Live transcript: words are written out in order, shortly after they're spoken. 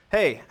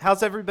Hey,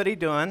 how's everybody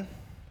doing?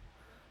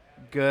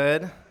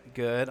 Good,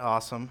 good,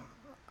 awesome.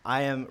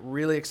 I am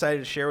really excited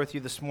to share with you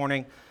this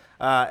morning,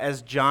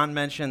 as John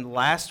mentioned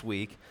last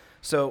week.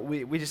 So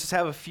we just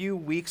have a few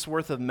weeks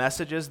worth of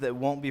messages that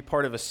won't be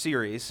part of a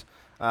series.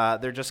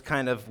 They're just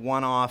kind of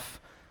one-off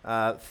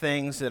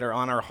things that are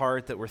on our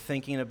heart that we're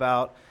thinking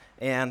about.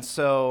 And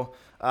so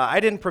I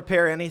didn't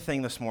prepare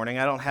anything this morning.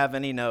 I don't have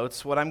any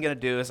notes. What I'm going to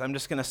do is I'm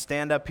just going to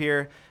stand up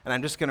here and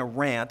I'm just going to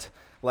rant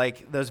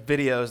like those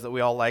videos that we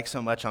all like so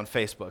much on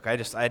Facebook.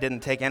 I didn't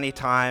take any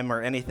time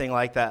or anything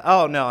like that.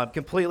 Oh, no, I'm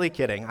completely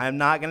kidding. I'm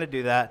not going to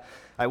do that.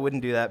 I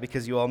wouldn't do that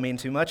because you all mean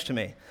too much to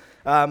me.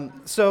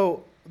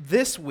 So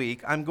this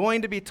week, I'm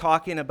going to be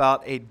talking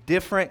about a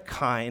different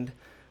kind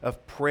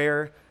of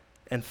prayer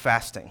and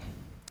fasting.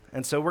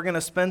 And so we're going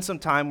to spend some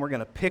time, we're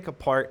going to pick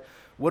apart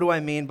what do I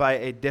mean by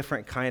a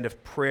different kind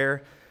of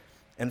prayer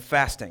and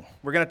fasting.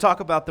 We're going to talk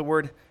about the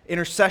word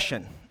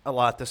intercession a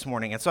lot this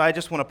morning. And so I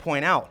just want to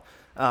point out,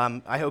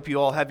 I hope you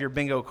all have your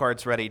bingo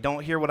cards ready.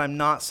 Don't hear what I'm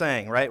not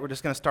saying, right? We're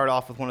just going to start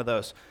off with one of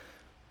those.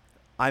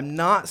 I'm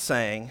not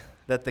saying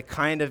that the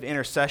kind of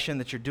intercession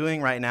that you're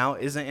doing right now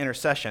isn't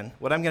intercession.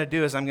 What I'm going to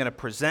do is I'm going to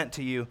present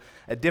to you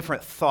a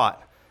different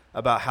thought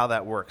about how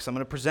that works. I'm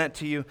going to present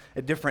to you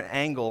a different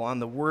angle on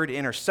the word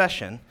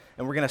intercession,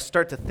 and we're going to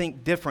start to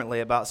think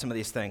differently about some of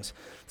these things.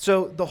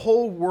 So the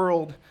whole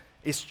world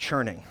is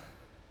churning,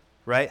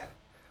 right?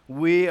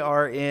 We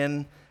are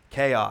in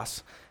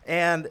chaos.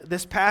 And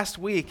this past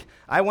week,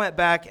 I went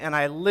back and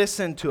I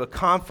listened to a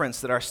conference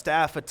that our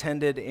staff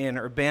attended in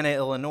Urbana,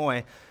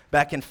 Illinois,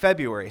 back in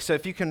February. So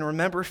if you can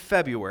remember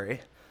February,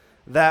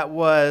 that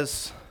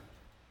was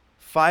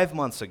 5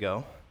 months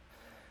ago.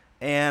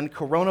 And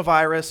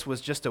coronavirus was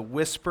just a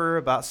whisper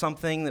about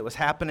something that was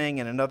happening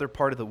in another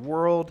part of the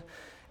world.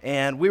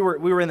 And we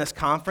were in this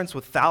conference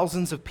with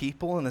thousands of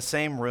people in the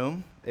same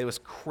room. It was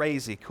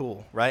crazy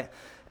cool, right?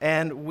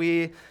 And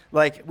we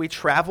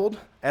traveled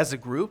as a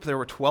group. There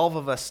were 12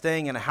 of us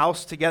staying in a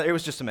house together. It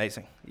was just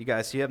amazing. You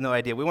guys, you have no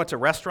idea. We went to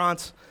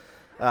restaurants.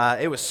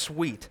 It was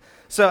sweet.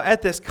 So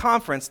at this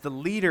conference, the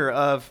leader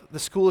of the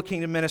School of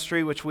Kingdom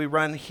Ministry, which we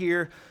run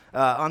here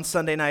on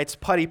Sunday nights,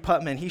 Putty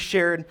Putman, he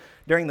shared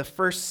during the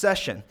first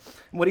session.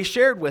 And what he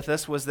shared with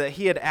us was that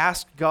he had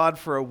asked God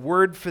for a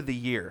word for the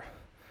year.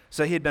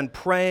 So he had been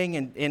praying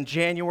in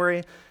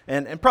January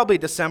and probably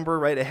December,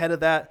 right ahead of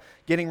that,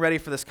 getting ready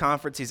for this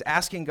conference. He's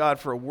asking God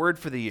for a word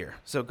for the year.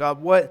 So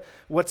God,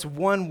 what's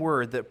one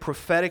word that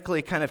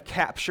prophetically kind of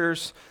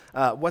captures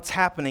what's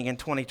happening in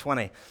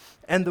 2020?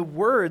 And the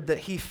word that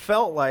he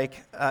felt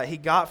like he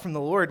got from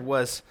the Lord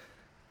was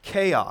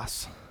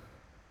chaos.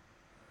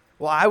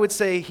 Well, I would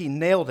say he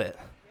nailed it,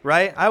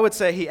 right? I would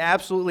say he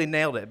absolutely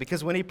nailed it,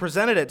 because when he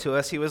presented it to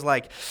us, he was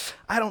like,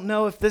 I don't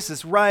know if this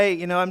is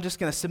right. I'm just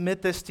going to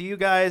submit this to you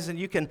guys, and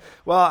you can,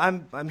 well,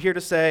 I'm here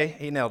to say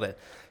he nailed it.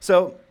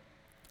 So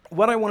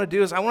what I want to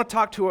do is I want to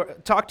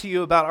talk to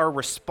you about our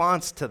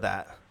response to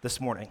that this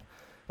morning.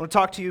 I want to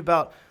talk to you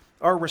about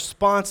our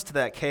response to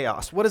that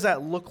chaos. What does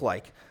that look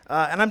like?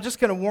 And I'm just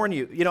going to warn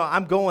you,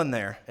 I'm going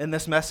there in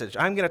this message.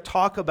 I'm going to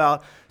talk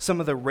about some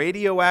of the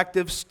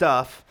radioactive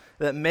stuff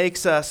that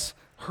makes us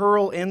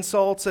hurl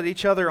insults at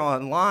each other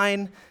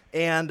online.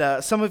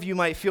 And some of you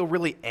might feel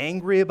really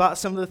angry about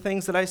some of the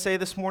things that I say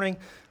this morning,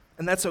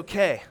 and that's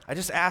okay. I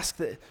just ask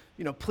that,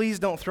 please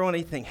don't throw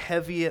anything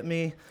heavy at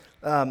me.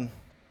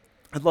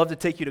 I'd love to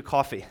take you to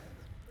coffee.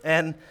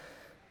 And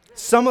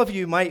some of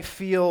you might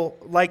feel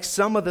like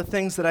some of the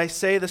things that I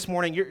say this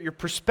morning, your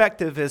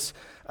perspective is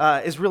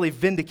really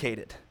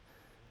vindicated.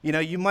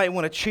 You might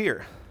want to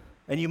cheer,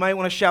 and you might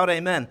want to shout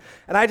amen.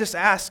 And I just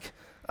ask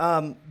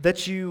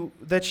that you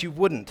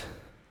wouldn't.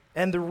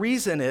 And the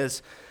reason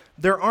is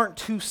there aren't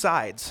two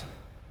sides.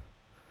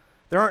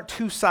 There aren't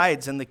two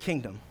sides in the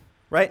kingdom,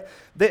 right?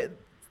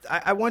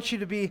 I want you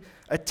to be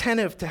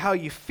attentive to how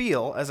you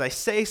feel as I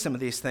say some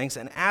of these things,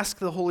 and ask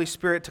the Holy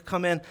Spirit to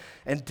come in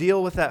and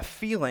deal with that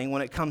feeling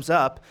when it comes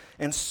up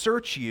and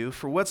search you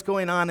for what's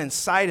going on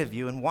inside of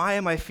you and why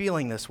am I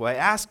feeling this way.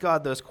 Ask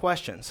God those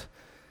questions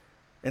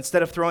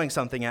instead of throwing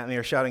something at me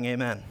or shouting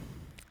amen.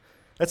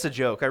 That's a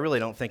joke. I really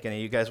don't think any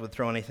of you guys would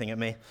throw anything at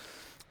me.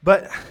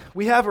 But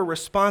we have a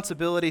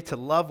responsibility to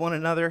love one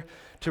another,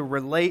 to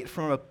relate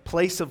from a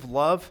place of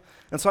love.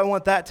 And so I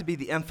want that to be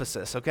the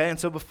emphasis, okay? And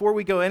so before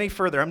we go any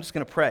further, I'm just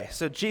going to pray.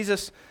 So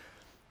Jesus,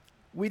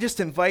 we just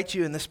invite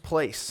you in this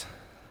place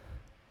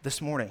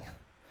this morning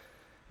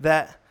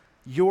that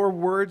your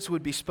words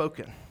would be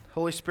spoken.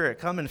 Holy Spirit,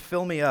 come and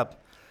fill me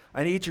up.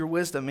 I need your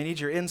wisdom. I need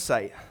your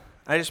insight.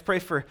 I just pray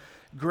for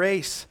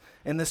grace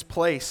in this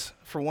place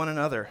for one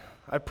another.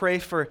 I pray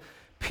for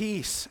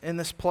peace in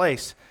this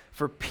place,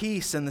 for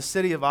peace in the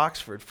city of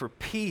Oxford, for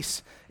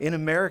peace in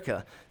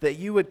America, that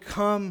you would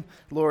come,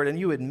 Lord, and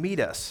you would meet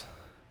us,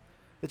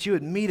 that you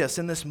would meet us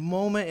in this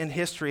moment in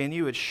history, and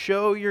you would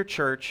show your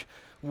church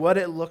what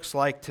it looks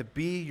like to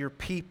be your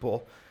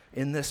people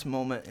in this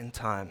moment in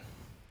time.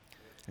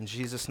 In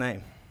Jesus'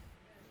 name,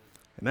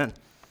 amen.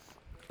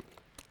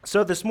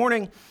 So this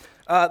morning,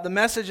 The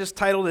message is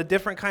titled A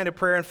Different Kind of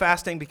Prayer and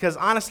Fasting because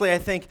honestly, I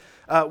think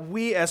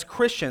we as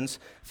Christians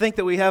think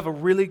that we have a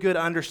really good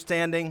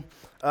understanding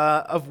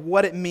of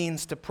what it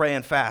means to pray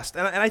and fast.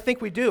 And I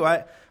think we do.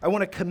 I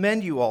want to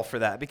commend you all for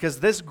that because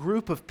this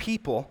group of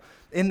people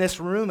in this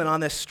room and on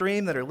this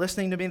stream that are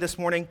listening to me this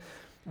morning,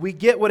 we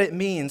get what it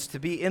means to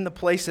be in the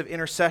place of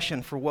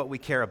intercession for what we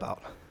care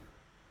about.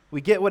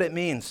 We get what it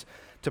means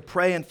to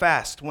pray and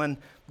fast when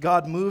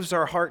God moves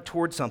our heart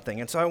towards something.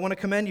 And so I want to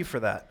commend you for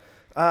that.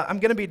 I'm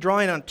going to be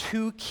drawing on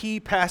two key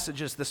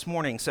passages this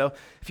morning. So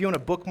if you want to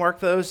bookmark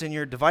those in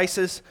your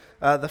devices,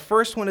 the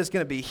first one is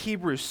going to be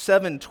Hebrews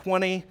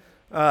 7:20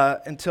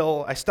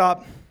 until I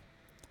stop.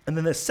 And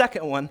then the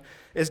second one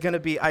is going to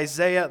be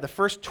Isaiah, the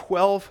first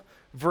 12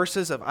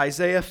 verses of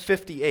Isaiah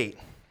 58.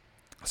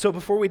 So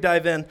before we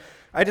dive in,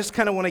 I just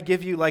kind of want to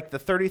give you like the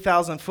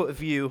 30,000-foot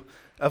view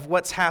of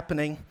what's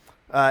happening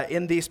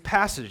in these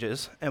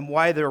passages and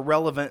why they're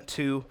relevant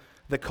to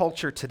the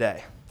culture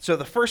today. So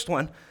the first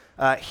one,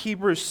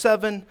 Hebrews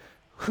 7,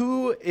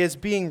 who is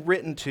being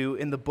written to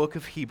in the book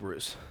of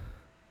Hebrews?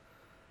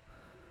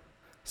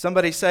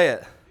 Somebody say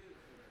it.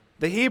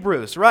 The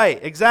Hebrews, right,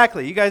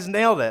 exactly. You guys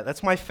nailed it.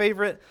 That's my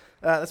favorite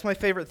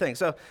thing.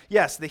 So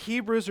yes, the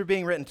Hebrews are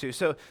being written to.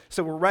 So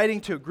we're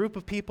writing to a group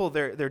of people.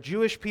 They're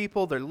Jewish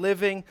people. They're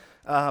living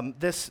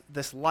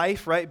this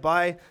life right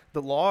by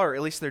the law, or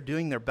at least they're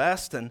doing their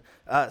best. And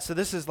so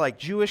this is like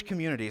Jewish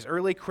communities,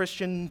 early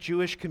Christian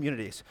Jewish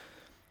communities.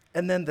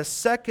 And then the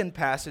second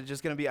passage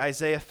is going to be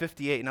Isaiah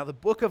 58. Now the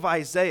book of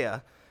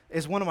Isaiah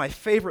is one of my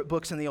favorite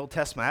books in the Old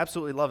Testament. I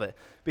absolutely love it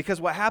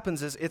because what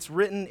happens is it's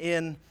written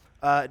in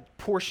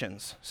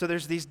portions. So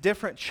there's these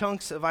different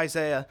chunks of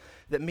Isaiah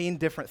that mean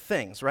different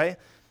things, right?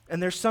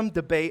 And there's some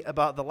debate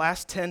about the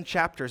last 10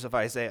 chapters of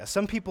Isaiah.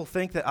 Some people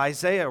think that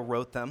Isaiah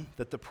wrote them,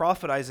 that the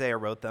prophet Isaiah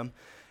wrote them,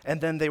 and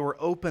then they were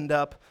opened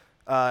up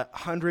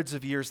hundreds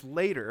of years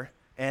later,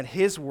 and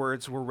his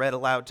words were read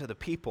aloud to the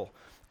people.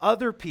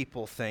 Other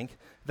people think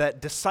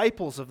that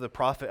disciples of the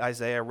prophet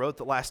Isaiah wrote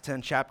the last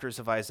 10 chapters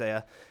of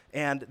Isaiah,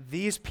 and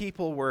these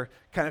people were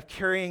kind of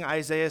carrying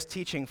Isaiah's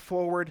teaching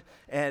forward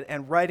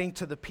and writing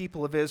to the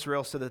people of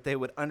Israel so that they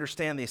would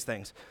understand these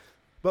things.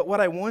 But what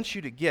I want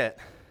you to get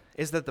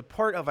is that the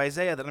part of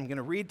Isaiah that I'm going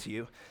to read to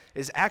you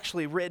is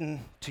actually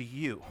written to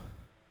you.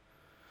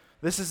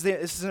 This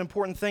is an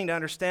important thing to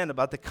understand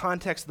about the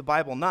context of the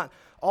Bible. Not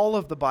all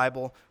of the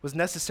Bible was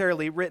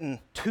necessarily written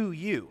to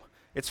you.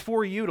 It's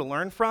for you to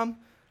learn from,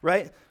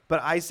 right?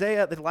 But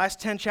Isaiah, the last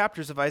 10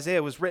 chapters of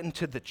Isaiah was written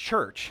to the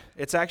church.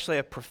 It's actually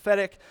a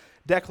prophetic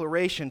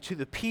declaration to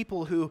the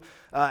people who,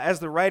 as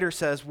the writer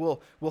says,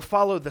 will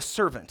follow the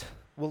servant,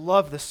 will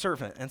love the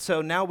servant. And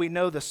so now we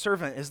know the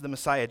servant is the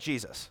Messiah,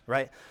 Jesus,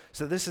 right?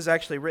 So this is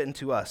actually written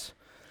to us.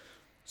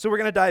 So we're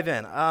going to dive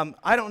in.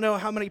 I don't know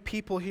how many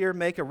people here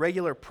make a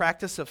regular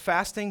practice of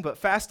fasting, but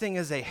fasting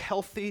is a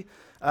healthy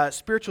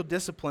spiritual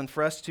discipline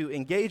for us to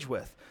engage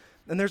with.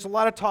 And there's a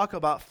lot of talk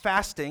about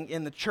fasting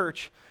in the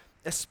church,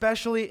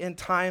 especially in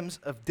times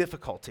of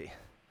difficulty,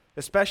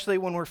 especially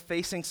when we're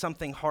facing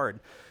something hard.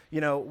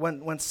 You know,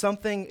 when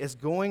something is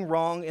going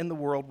wrong in the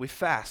world, we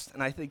fast.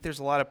 And I think there's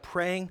a lot of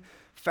praying,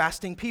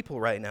 fasting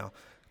people right now.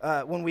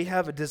 When we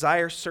have a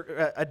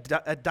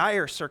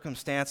dire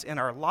circumstance in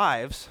our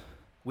lives,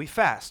 we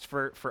fast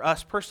for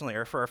us personally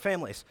or for our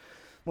families.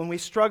 When we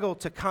struggle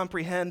to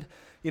comprehend,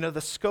 the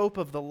scope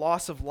of the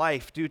loss of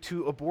life due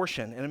to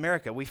abortion in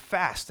America, we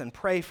fast and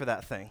pray for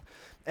that thing.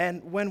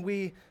 And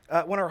when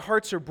our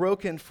hearts are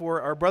broken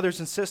for our brothers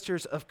and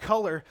sisters of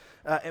color,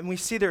 and we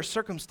see their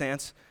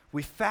circumstance,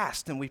 we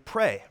fast and we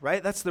pray,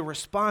 right? That's the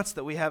response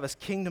that we have as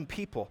kingdom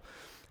people.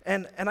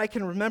 And I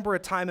can remember a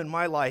time in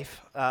my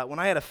life when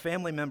I had a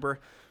family member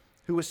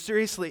who was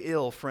seriously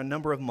ill for a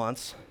number of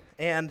months,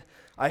 and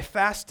I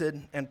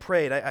fasted and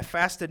prayed. I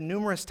fasted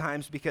numerous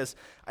times because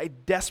I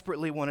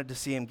desperately wanted to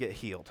see him get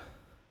healed.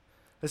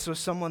 This was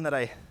someone that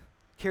I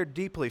cared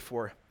deeply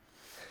for.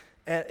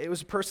 And it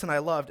was a person I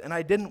loved, and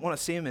I didn't want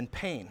to see him in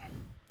pain.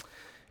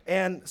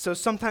 And so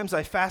sometimes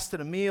I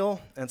fasted a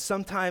meal, and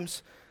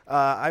sometimes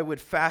I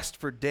would fast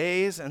for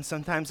days, and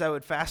sometimes I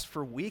would fast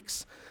for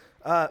weeks.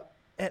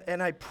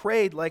 And I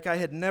prayed like I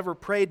had never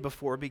prayed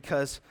before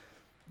because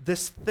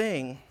this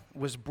thing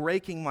was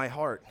breaking my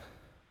heart,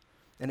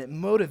 and it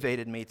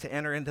motivated me to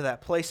enter into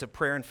that place of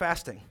prayer and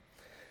fasting.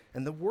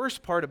 And the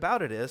worst part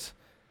about it is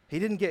he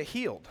didn't get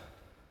healed.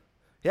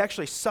 He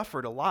actually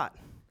suffered a lot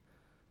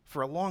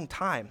for a long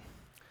time.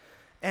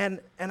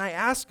 And I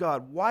asked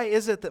God, why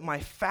is it that my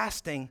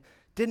fasting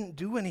didn't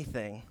do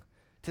anything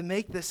to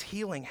make this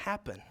healing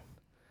happen?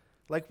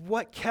 Like,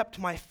 what kept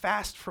my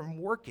fast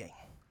from working?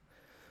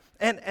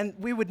 And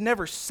we would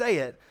never say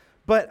it,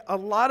 but a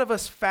lot of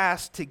us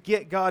fast to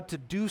get God to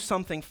do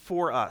something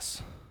for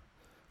us,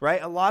 right?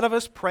 A lot of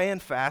us pray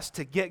and fast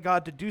to get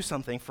God to do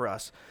something for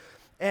us.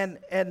 And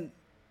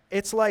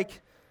it's like,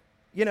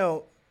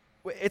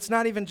 it's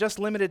not even just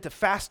limited to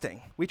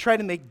fasting. We try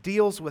to make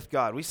deals with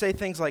God. We say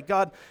things like,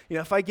 God,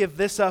 if I give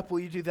this up, will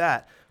you do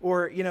that?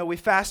 Or, we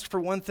fast for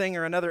one thing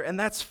or another, and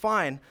that's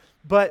fine.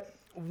 But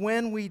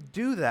when we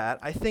do that,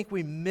 I think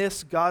we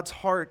miss God's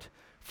heart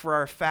for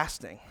our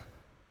fasting.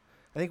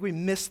 I think we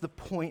miss the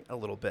point a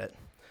little bit.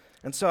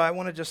 And so I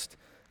want to just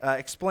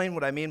explain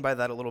what I mean by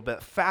that a little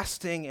bit.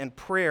 Fasting and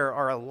prayer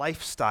are a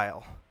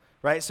lifestyle,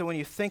 right? So when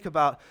you think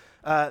about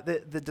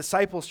the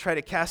disciples try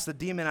to cast the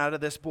demon out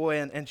of this boy,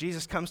 and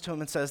Jesus comes to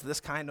him and says, this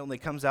kind only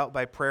comes out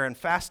by prayer and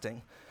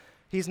fasting.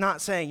 He's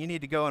not saying you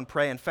need to go and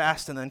pray and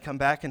fast and then come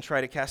back and try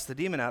to cast the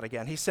demon out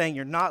again. He's saying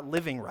you're not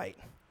living right.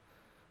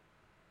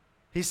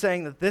 He's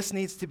saying that this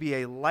needs to be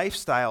a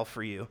lifestyle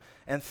for you,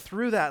 and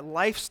through that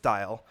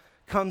lifestyle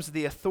comes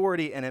the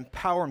authority and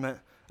empowerment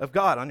of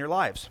God on your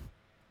lives.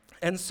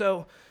 And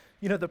so,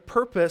 the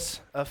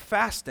purpose of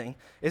fasting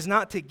is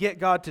not to get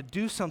God to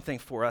do something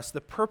for us.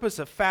 The purpose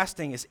of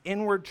fasting is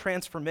inward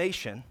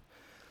transformation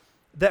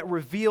that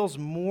reveals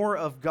more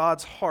of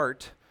God's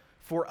heart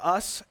for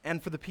us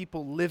and for the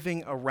people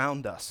living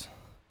around us.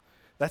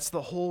 That's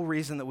the whole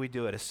reason that we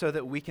do it, is so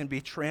that we can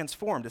be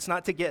transformed. It's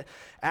not to get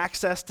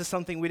access to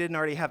something we didn't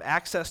already have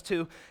access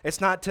to.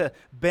 It's not to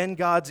bend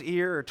God's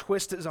ear or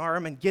twist his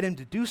arm and get him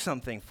to do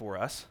something for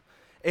us.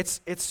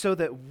 It's so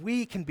that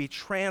we can be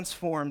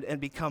transformed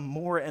and become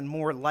more and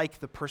more like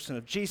the person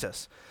of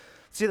Jesus.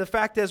 See, the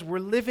fact is, we're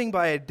living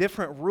by a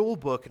different rule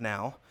book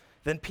now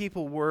than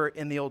people were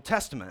in the Old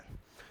Testament.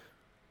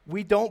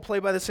 We don't play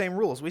by the same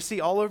rules. We see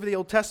all over the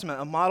Old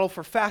Testament a model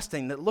for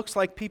fasting that looks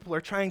like people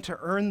are trying to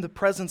earn the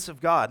presence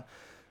of God.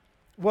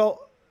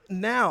 Well,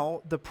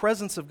 now the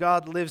presence of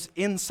God lives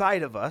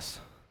inside of us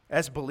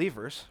as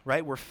believers,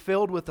 right? We're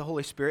filled with the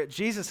Holy Spirit.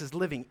 Jesus is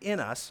living in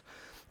us.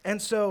 And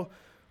so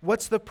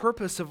what's the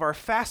purpose of our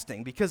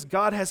fasting? Because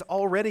God has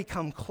already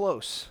come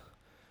close.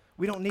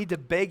 We don't need to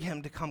beg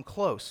him to come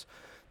close.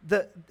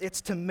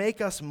 It's to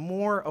make us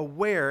more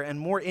aware and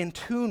more in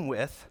tune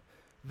with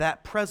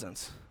that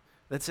presence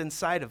that's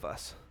inside of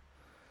us.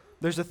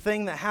 There's a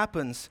thing that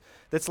happens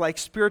that's like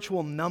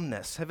spiritual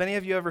numbness. Have any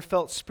of you ever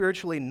felt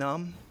spiritually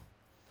numb?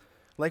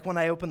 Like when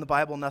I open the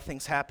Bible,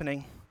 nothing's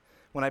happening.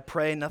 When I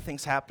pray,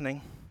 nothing's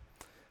happening.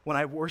 When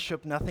I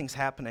worship, nothing's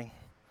happening.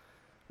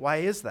 Why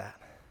is that?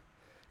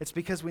 It's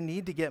because we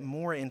need to get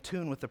more in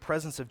tune with the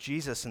presence of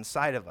Jesus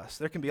inside of us.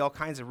 There can be all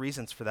kinds of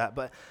reasons for that,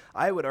 but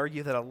I would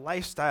argue that a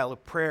lifestyle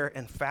of prayer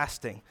and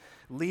fasting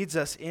leads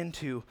us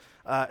into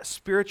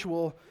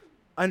spiritual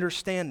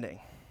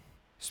understanding,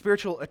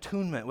 spiritual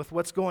attunement with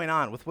what's going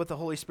on, with what the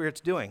Holy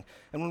Spirit's doing.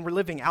 And when we're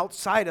living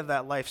outside of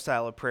that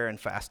lifestyle of prayer and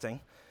fasting,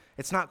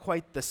 it's not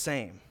quite the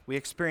same. We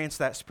experience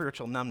that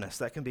spiritual numbness.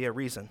 That can be a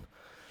reason.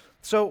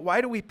 So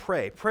why do we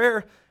pray?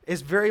 Prayer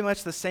is very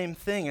much the same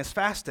thing as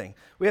fasting.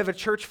 We have a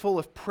church full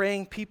of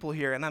praying people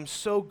here, and I'm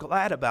so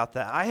glad about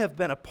that. I have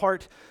been a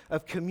part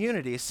of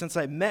communities since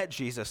I met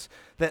Jesus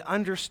that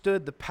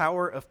understood the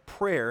power of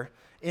prayer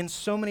in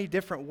so many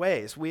different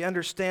ways. We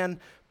understand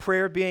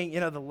prayer being,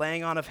 the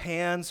laying on of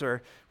hands,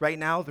 or right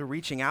now, the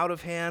reaching out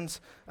of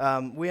hands.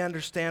 We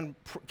understand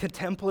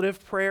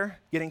contemplative prayer,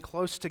 getting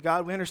close to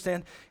God. We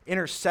understand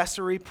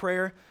intercessory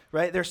prayer,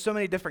 right? There's so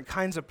many different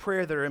kinds of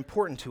prayer that are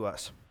important to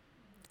us.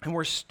 And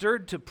we're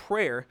stirred to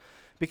prayer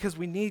because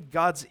we need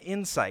God's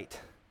insight.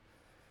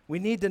 We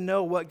need to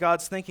know what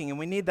God's thinking, and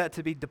we need that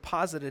to be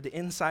deposited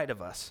inside of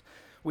us.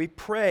 We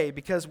pray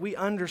because we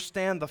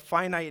understand the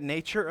finite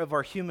nature of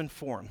our human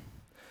form.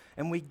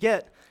 And we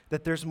get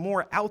that there's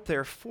more out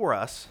there for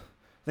us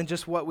than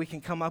just what we can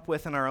come up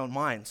with in our own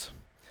minds.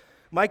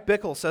 Mike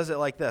Bickle says it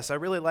like this. I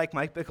really like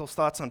Mike Bickle's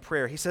thoughts on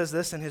prayer. He says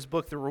this in his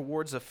book, The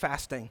Rewards of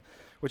Fasting,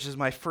 which is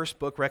my first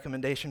book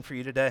recommendation for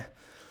you today.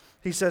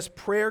 He says,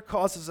 prayer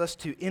causes us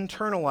to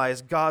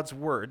internalize God's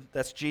word,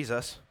 that's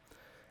Jesus,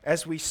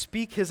 as we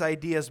speak his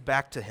ideas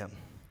back to him.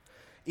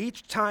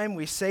 Each time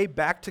we say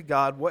back to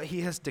God what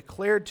he has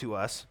declared to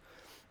us,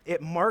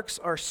 it marks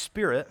our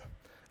spirit,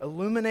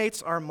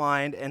 illuminates our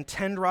mind, and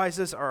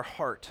tenderizes our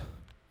heart.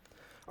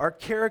 Our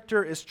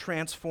character is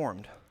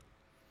transformed.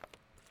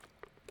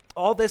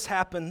 All this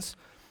happens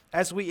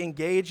as we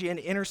engage in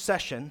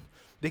intercession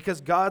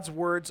because God's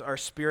words are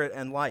spirit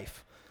and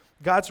life.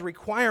 God's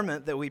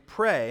requirement that we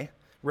pray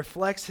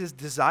reflects his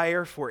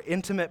desire for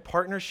intimate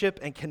partnership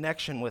and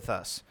connection with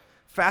us.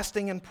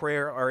 Fasting and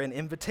prayer are an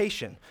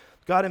invitation.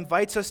 God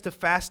invites us to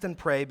fast and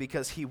pray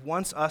because he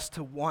wants us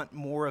to want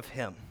more of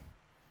him.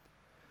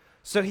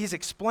 So he's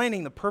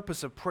explaining the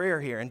purpose of prayer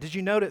here. And did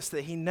you notice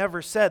that he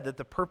never said that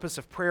the purpose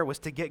of prayer was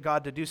to get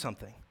God to do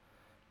something?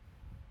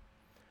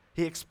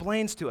 He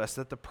explains to us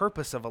that the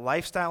purpose of a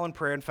lifestyle in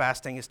prayer and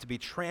fasting is to be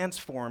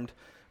transformed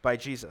by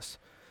Jesus.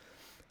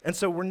 And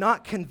so we're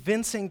not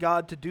convincing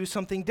God to do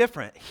something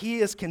different. He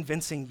is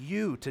convincing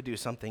you to do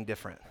something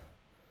different.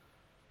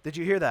 Did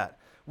you hear that?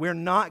 We're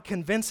not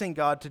convincing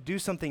God to do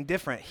something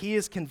different. He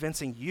is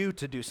convincing you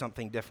to do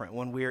something different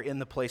when we are in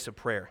the place of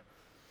prayer.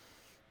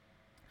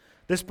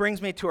 This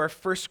brings me to our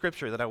first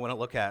scripture that I want to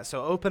look at.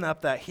 So open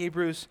up that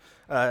Hebrews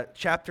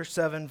chapter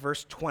 7,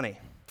 verse 20.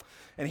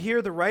 And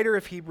here the writer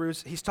of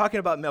Hebrews, he's talking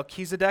about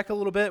Melchizedek a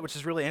little bit, which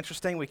is really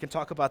interesting. We can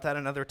talk about that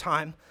another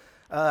time.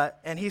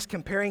 And he's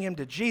comparing him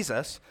to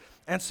Jesus.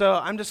 And so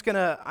I'm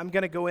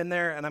gonna go in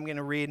there and I'm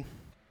gonna read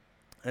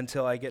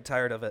until I get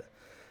tired of it.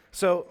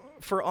 So,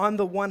 for on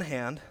the one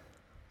hand,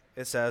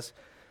 it says,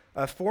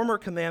 a former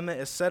commandment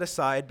is set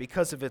aside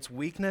because of its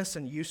weakness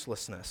and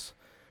uselessness,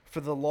 for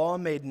the law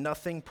made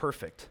nothing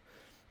perfect.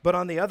 But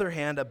on the other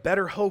hand, a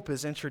better hope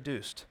is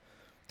introduced,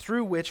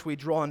 through which we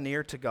draw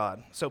near to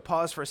God. So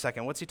pause for a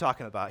second. What's he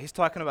talking about? He's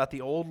talking about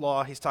the old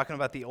law. He's talking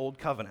about the old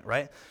covenant,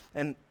 right?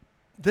 And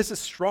this is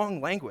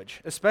strong language,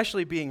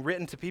 especially being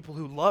written to people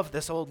who love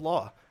this old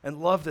law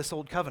and love this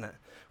old covenant.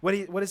 What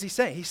is he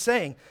saying? He's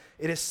saying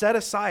it is set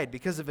aside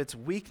because of its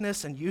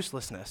weakness and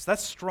uselessness.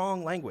 That's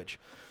strong language.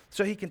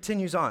 So he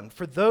continues on.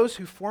 For those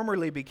who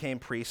formerly became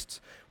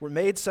priests were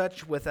made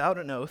such without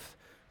an oath,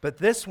 but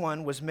this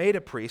one was made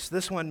a priest,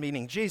 this one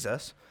meaning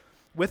Jesus,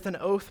 with an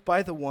oath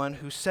by the one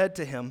who said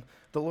to him,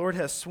 the Lord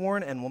has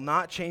sworn and will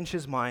not change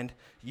his mind.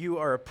 You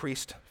are a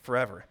priest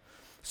forever.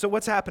 So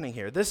what's happening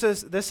here? This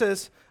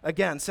is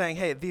again saying,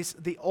 hey,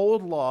 the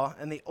old law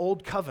and the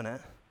old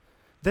covenant,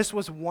 this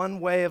was one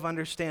way of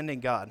understanding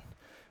God,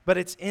 but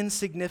it's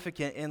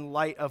insignificant in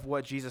light of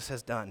what Jesus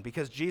has done,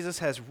 because Jesus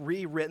has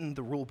rewritten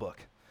the rule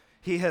book.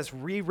 He has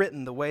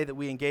rewritten the way that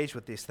we engage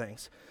with these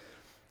things.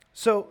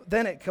 So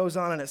then it goes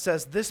on and it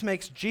says, this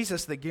makes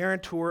Jesus the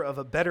guarantor of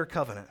a better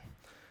covenant.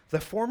 The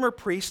former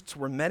priests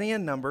were many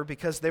in number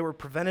because they were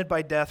prevented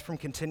by death from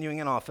continuing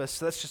in office.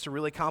 So that's just a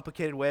really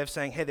complicated way of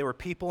saying, hey, they were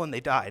people and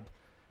they died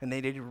and they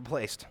needed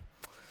replaced.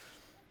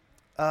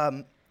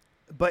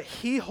 But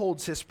he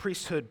holds his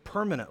priesthood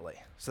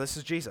permanently. So this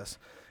is Jesus,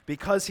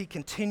 because he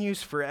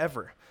continues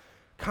forever.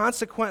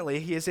 Consequently,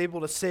 he is able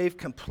to save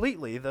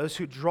completely those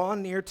who draw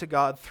near to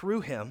God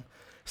through him,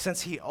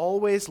 since he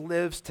always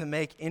lives to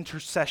make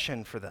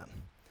intercession for them.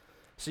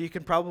 So you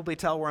can probably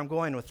tell where I'm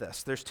going with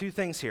this. There's two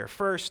things here.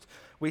 First,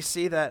 we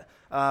see that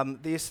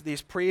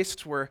these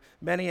priests were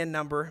many in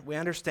number. We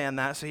understand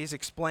that. So he's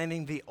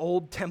explaining the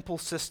old temple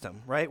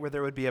system, right, where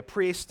there would be a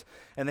priest,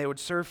 and they would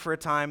serve for a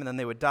time, and then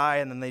they would die,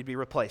 and then they'd be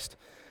replaced.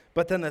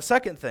 But then the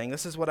second thing,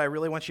 this is what I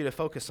really want you to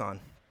focus on,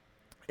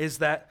 is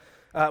that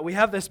we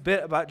have this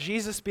bit about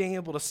Jesus being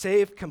able to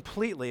save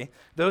completely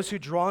those who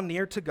draw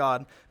near to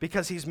God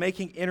because he's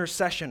making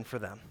intercession for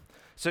them.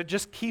 So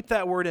just keep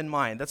that word in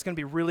mind. That's going to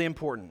be really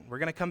important. We're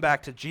going to come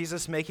back to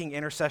Jesus making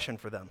intercession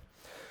for them.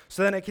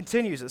 So then it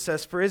continues. It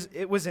says, for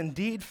it was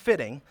indeed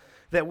fitting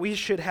that we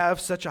should have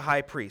such a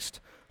high priest,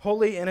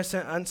 holy,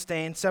 innocent,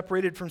 unstained,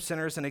 separated from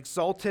sinners, and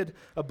exalted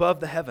above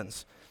the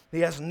heavens.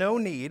 He has no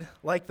need,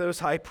 like those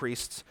high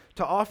priests,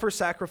 to offer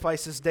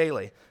sacrifices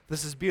daily.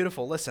 This is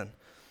beautiful. Listen.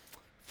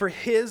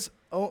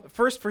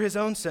 First for his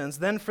own sins,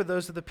 then for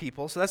those of the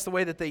people. So that's the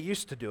way that they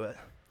used to do it.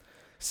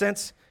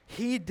 Since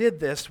he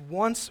did this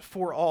once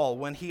for all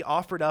when he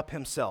offered up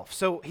himself.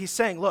 So he's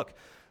saying, look,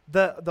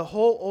 the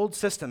whole old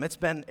system, it's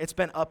been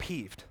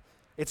upheaved.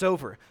 It's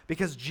over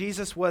because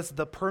Jesus was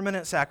the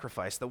permanent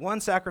sacrifice, the one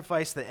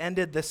sacrifice that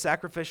ended this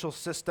sacrificial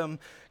system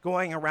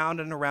going around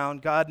and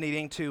around, God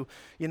needing to,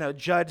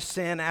 judge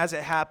sin as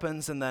it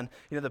happens, and then,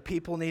 the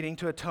people needing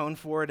to atone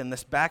for it, and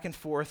this back and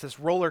forth, this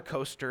roller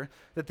coaster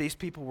that these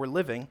people were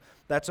living,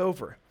 that's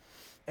over.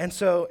 And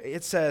so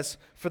it says,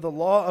 for the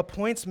law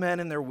appoints men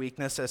in their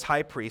weakness as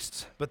high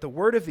priests, but the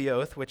word of the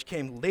oath, which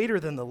came later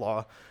than the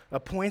law,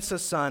 appoints a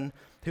son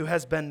who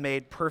has been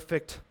made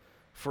perfect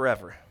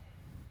forever.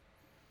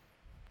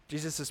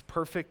 Jesus is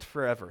perfect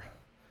forever,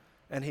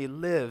 and he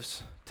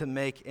lives to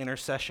make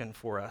intercession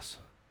for us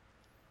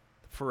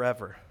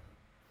forever.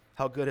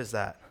 How good is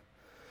that?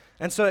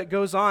 And so it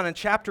goes on, and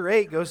chapter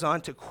 8 goes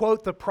on to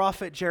quote the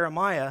prophet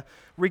Jeremiah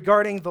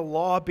regarding the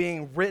law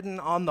being written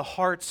on the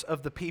hearts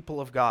of the people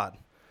of God.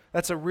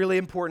 That's a really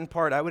important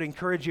part. I would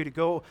encourage you to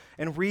go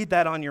and read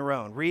that on your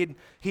own. Read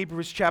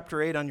Hebrews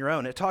chapter 8 on your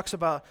own. It talks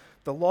about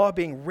the law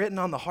being written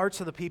on the hearts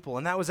of the people,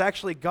 and that was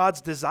actually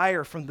God's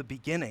desire from the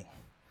beginning,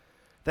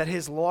 that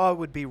his law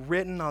would be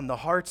written on the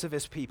hearts of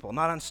his people,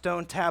 not on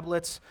stone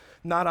tablets,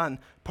 not on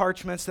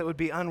parchments that would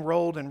be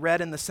unrolled and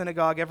read in the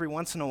synagogue every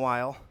once in a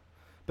while,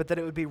 but that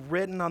it would be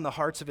written on the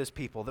hearts of his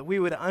people, that we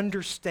would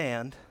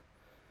understand,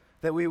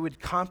 that we would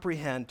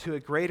comprehend to a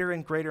greater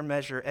and greater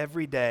measure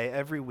every day,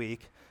 every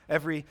week,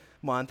 every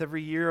month,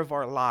 every year of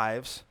our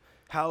lives,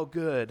 how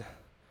good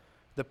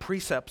the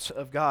precepts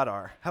of God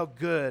are, how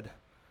good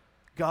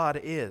God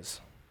is.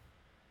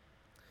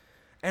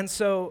 And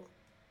so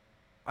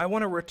I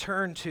want to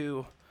return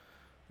to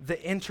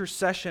the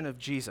intercession of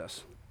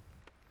Jesus.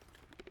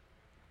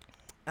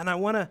 And I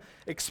want to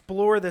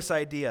explore this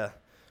idea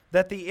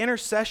that the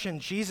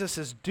intercession Jesus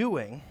is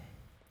doing,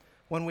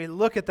 when we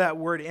look at that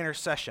word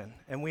intercession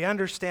and we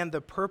understand the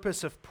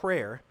purpose of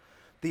prayer,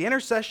 the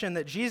intercession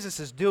that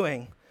Jesus is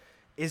doing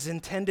is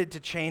intended to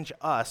change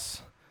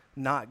us,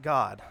 not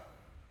God.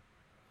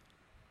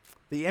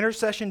 The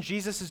intercession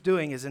Jesus is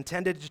doing is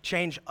intended to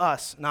change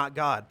us, not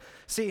God.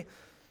 See,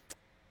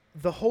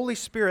 the Holy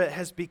Spirit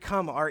has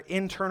become our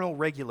internal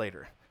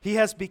regulator. He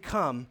has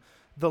become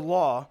the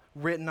law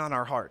written on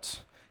our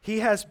hearts. He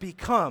has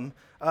become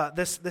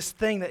this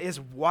thing that is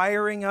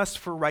wiring us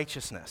for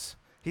righteousness.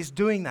 He's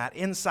doing that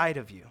inside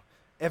of you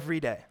every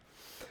day.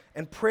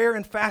 And prayer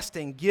and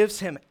fasting gives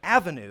him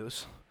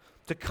avenues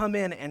to come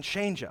in and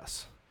change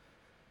us.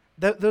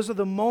 those are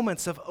the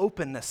moments of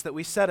openness that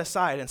we set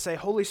aside and say,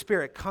 Holy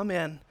Spirit, come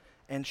in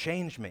and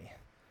change me,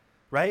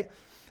 right?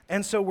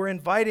 And so we're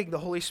inviting the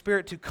Holy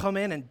Spirit to come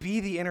in and be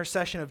the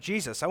intercession of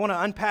Jesus. I want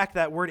to unpack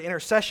that word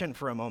intercession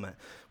for a moment.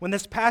 When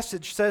this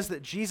passage says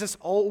that Jesus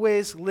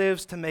always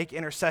lives to make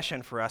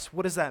intercession for us,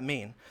 what does that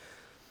mean?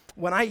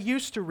 When I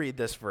used to read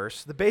this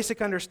verse, the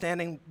basic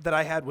understanding that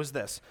I had was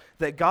this,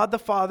 that God the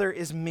Father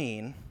is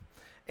mean,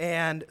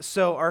 and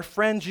so our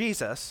friend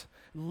Jesus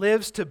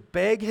lives to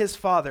beg his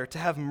Father to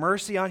have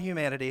mercy on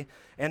humanity,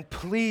 and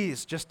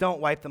please just don't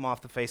wipe them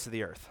off the face of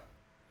the earth.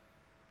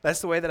 That's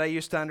the way that I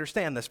used to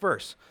understand this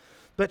verse.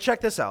 But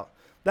check this out.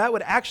 That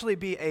would actually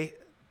be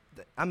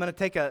I'm going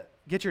to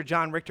get your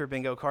John Richter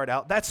bingo card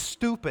out. That's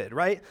stupid,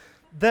 right?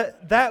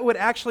 That would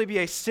actually be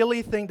a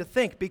silly thing to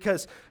think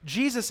because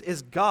Jesus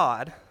is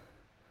God.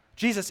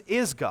 Jesus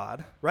is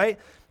God, right?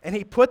 And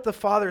he put the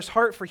Father's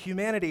heart for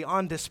humanity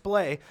on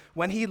display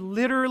when he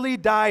literally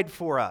died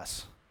for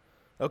us,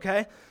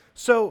 okay?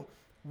 So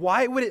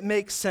why would it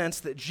make sense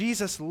that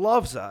Jesus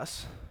loves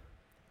us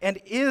and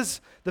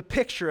is the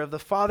picture of the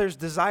Father's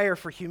desire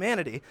for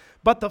humanity,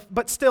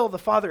 but still the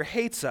Father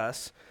hates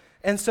us,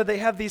 and so they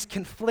have these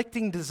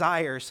conflicting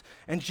desires,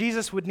 and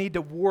Jesus would need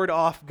to ward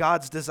off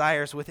God's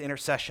desires with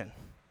intercession?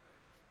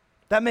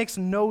 That makes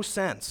no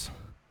sense.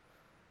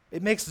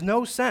 It makes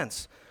no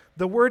sense.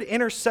 The word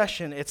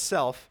intercession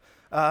itself,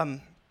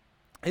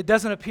 it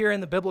doesn't appear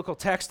in the biblical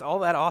text all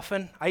that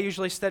often. I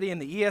usually study in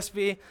the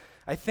ESV.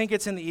 I think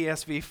it's in the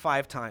ESV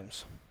 5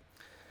 times.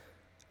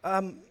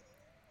 I'm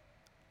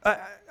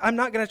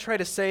not going to try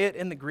to say it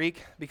in the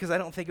Greek because I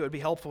don't think it would be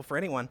helpful for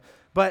anyone,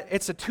 but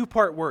it's a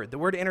 2-part word. The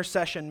word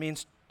intercession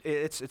means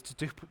it's a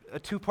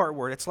 2-part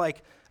word. It's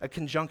like a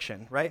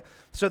conjunction, right?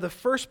 So the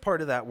first part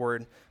of that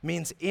word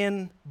means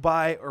in,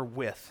 by, or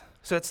with.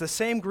 So it's the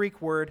same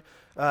Greek word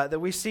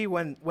that we see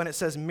when it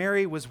says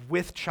Mary was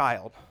with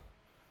child.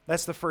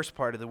 That's the first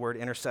part of the word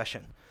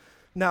intercession.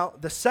 Now,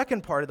 the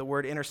second part of the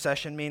word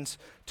intercession means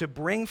to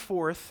bring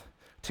forth,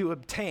 to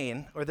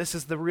obtain, or this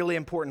is the really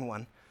important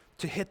one,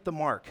 to hit the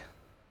mark.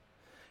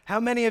 How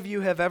many of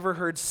you have ever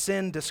heard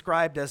sin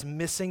described as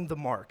missing the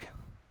mark?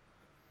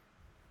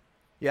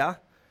 Yeah?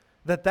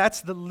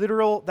 That's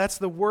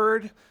the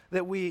word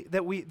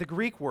the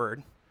Greek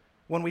word,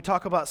 when we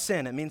talk about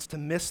sin, it means to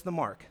miss the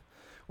mark.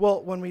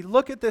 Well, when we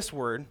look at this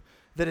word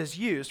that is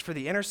used for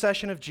the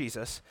intercession of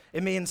Jesus,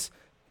 it means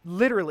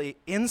literally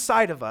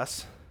inside of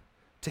us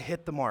to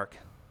hit the mark.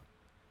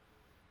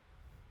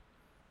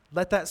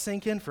 Let that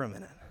sink in for a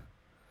minute.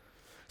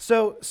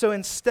 So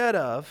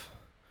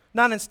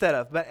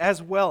but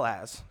as well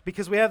as,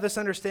 because we have this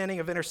understanding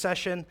of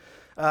intercession,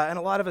 and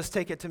a lot of us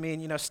take it to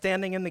mean,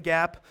 standing in the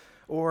gap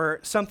or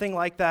something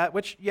like that,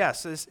 which,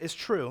 yes, is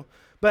true.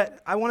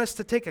 But I want us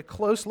to take a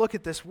close look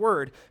at this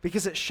word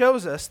because it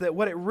shows us that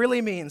what it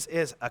really means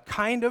is a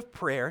kind of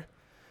prayer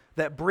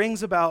that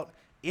brings about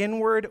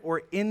inward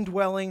or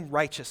indwelling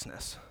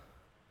righteousness.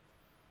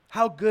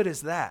 How good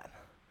is that?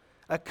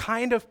 A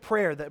kind of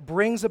prayer that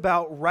brings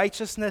about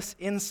righteousness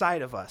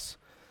inside of us,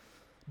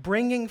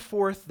 bringing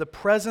forth the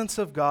presence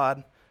of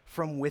God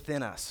from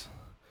within us.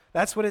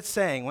 That's what it's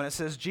saying when it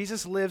says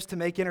Jesus lives to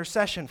make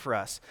intercession for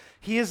us.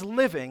 He is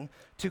living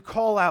to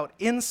call out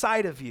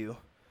inside of you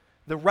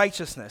the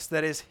righteousness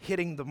that is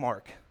hitting the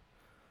mark.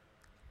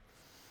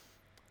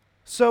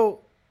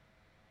 So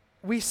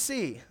we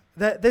see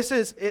that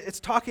it's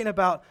talking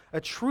about a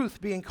truth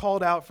being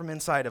called out from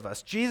inside of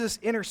us. Jesus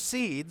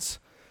intercedes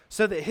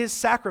so that his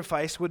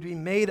sacrifice would be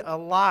made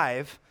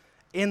alive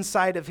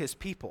inside of his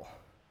people.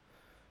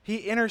 He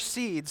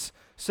intercedes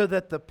so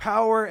that the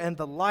power and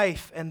the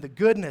life and the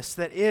goodness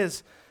that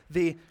is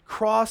the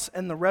cross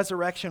and the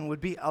resurrection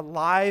would be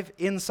alive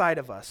inside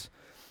of us.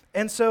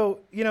 And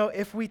so,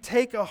 if we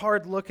take a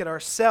hard look at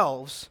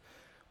ourselves,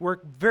 we're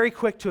very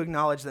quick to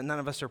acknowledge that none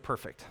of us are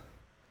perfect.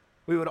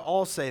 We would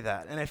all say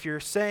that. And if you're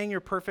saying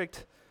you're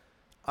perfect,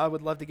 I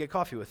would love to get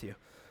coffee with you.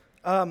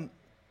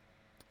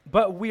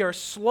 But we're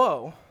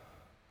slow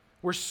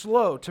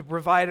to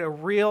provide a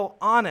real,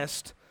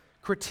 honest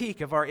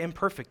critique of our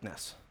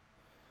imperfectness.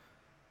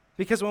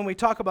 Because when we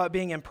talk about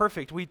being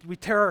imperfect, we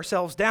tear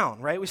ourselves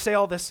down, right? We say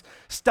all this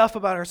stuff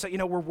about ourselves,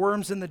 we're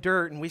worms in the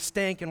dirt and we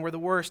stink and we're the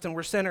worst and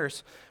we're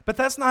sinners. But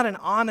that's not an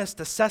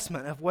honest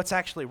assessment of what's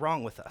actually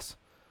wrong with us,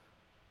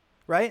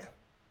 right?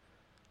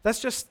 That's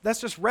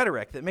just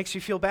rhetoric that makes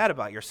you feel bad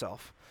about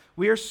yourself.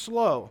 We are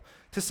slow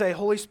to say,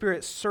 Holy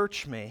Spirit,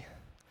 search me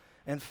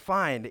and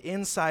find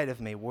inside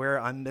of me where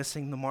I'm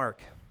missing the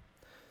mark.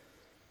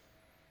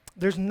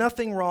 There's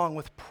nothing wrong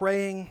with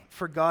praying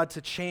for God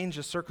to change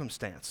a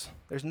circumstance.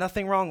 There's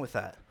nothing wrong with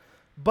that.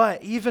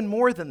 But even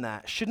more than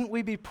that, shouldn't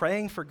we be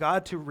praying for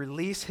God to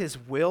release his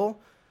will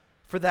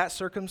for that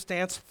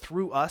circumstance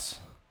through us?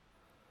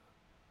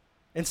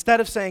 Instead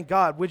of saying,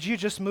 God, would you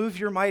just move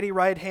your mighty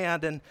right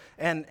hand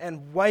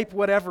and wipe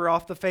whatever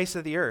off the face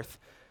of the earth?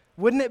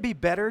 Wouldn't it be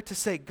better to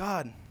say,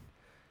 God,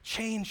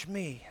 change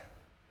me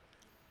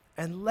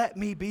and let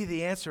me be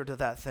the answer to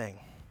that thing?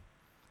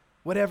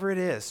 Whatever it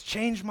is,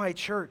 change my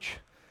church,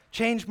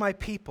 change my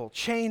people,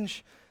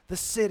 change the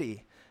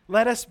city.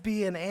 Let us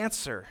be an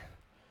answer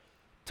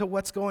to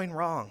what's going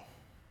wrong.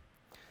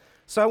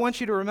 So I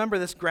want you to remember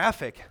this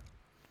graphic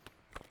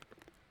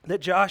that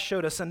Josh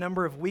showed us a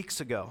number of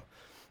weeks ago.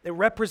 It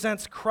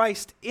represents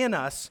Christ in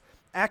us,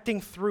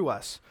 acting through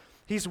us.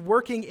 He's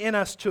working in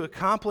us to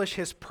accomplish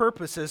his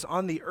purposes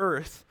on the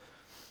earth,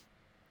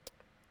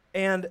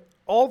 and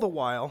all the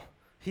while,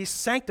 he's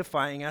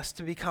sanctifying us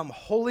to become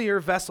holier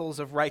vessels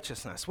of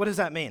righteousness. What does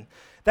that mean?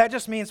 That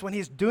just means when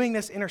he's doing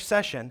this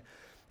intercession,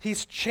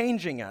 he's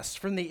changing us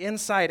from the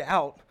inside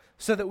out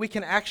so that we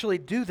can actually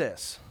do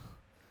this,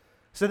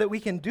 so that we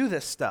can do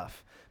this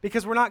stuff.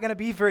 Because we're not going to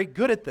be very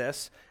good at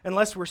this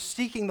unless we're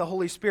seeking the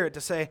Holy Spirit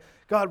to say,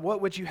 God, what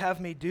would you have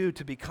me do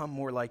to become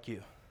more like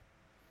you?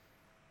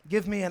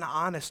 Give me an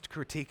honest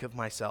critique of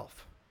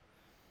myself.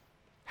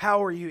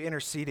 How are you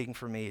interceding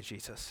for me,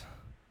 Jesus?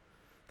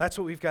 That's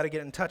what we've got to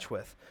get in touch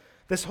with.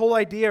 This whole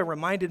idea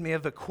reminded me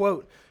of a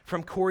quote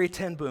from Corrie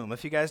ten Boom.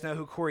 If you guys know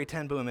who Corrie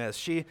ten Boom is,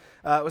 she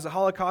was a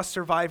Holocaust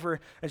survivor,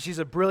 and she's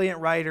a brilliant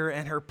writer,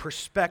 and her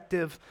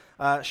perspective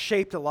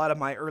shaped a lot of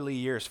my early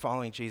years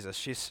following Jesus.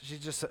 She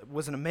just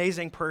was an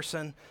amazing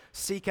person.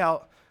 Seek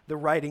out the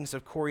writings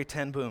of Corrie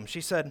ten Boom.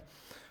 She said,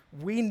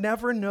 "We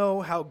never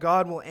know how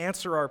God will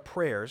answer our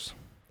prayers,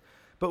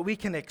 but we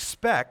can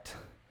expect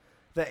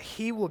that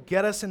he will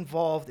get us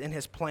involved in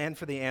his plan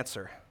for the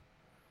answer.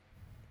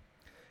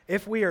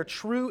 If we are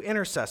true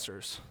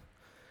intercessors,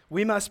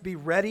 we must be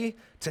ready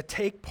to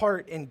take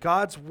part in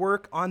God's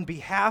work on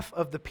behalf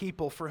of the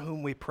people for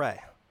whom we pray."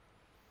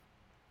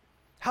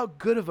 How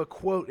good of a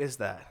quote is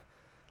that?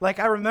 Like,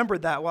 I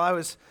remembered that while I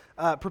was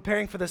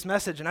preparing for this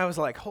message, and I was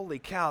like, holy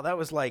cow, that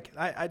was like,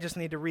 I just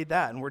need to read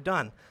that, and we're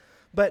done.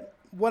 But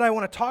what I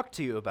want to talk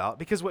to you about,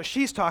 because what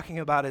she's talking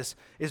about is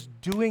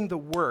doing the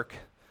work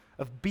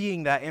of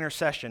being that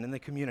intercession in the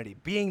community,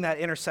 being that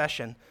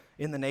intercession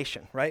in the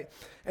nation, right?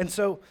 And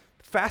so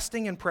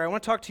fasting and prayer, I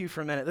want to talk to you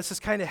for a minute. This is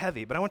kind of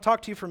heavy, but I want to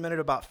talk to you for a minute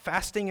about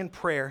fasting and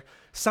prayer,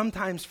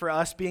 sometimes for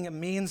us being a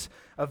means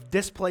of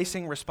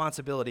displacing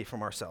responsibility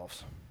from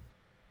ourselves.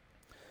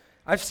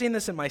 I've seen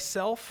this in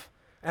myself,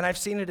 and I've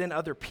seen it in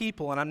other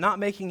people, and I'm not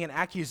making an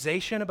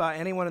accusation about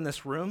anyone in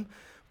this room,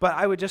 but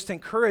I would just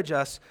encourage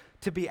us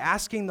to be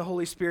asking the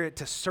Holy Spirit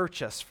to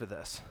search us for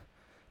this,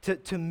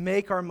 to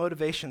make our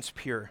motivations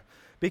pure.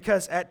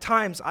 Because at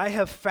times I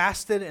have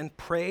fasted and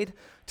prayed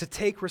to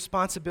take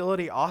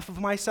responsibility off of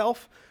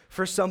myself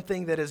for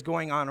something that is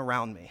going on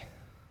around me.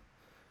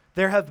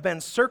 There have been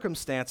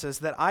circumstances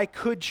that I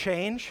could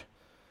change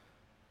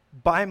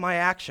by my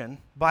action,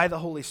 by the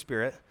Holy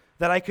Spirit,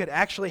 that I could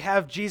actually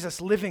have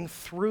Jesus living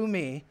through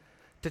me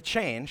to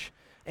change,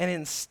 and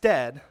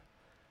instead,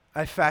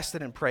 I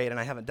fasted and prayed and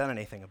I haven't done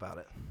anything about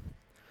it.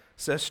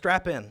 So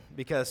strap in,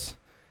 because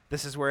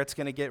this is where it's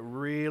going to get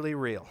really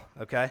real,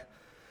 okay?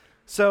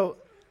 So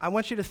I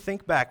want you to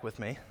think back with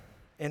me.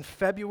 In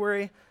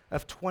February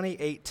of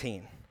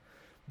 2018,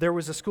 there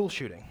was a school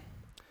shooting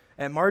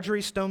at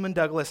Marjory Stoneman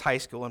Douglas High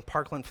School in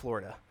Parkland,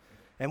 Florida.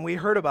 And we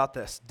heard about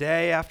this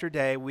day after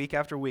day, week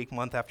after week,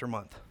 month after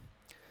month.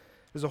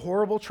 It was a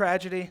horrible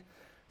tragedy.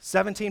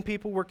 17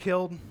 people were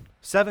killed.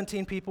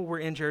 17 people were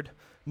injured.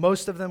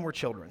 Most of them were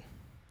children.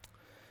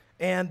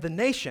 And the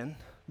nation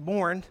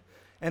mourned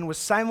and was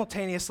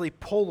simultaneously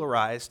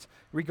polarized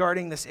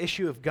regarding this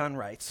issue of gun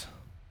rights.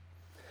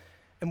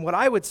 And what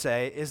I would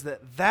say is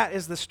that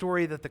is the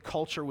story that the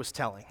culture was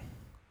telling.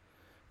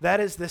 That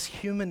is this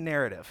human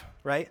narrative,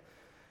 right?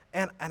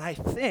 And I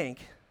think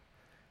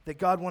that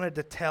God wanted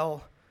to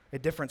tell a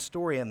different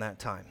story in that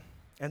time.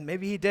 And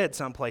maybe he did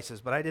some places,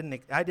 but I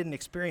didn't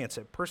experience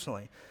it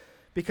personally.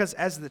 Because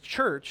as the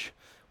church,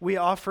 we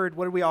offered,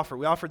 what did we offer?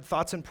 We offered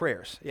thoughts and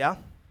prayers, yeah?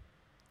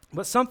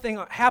 But something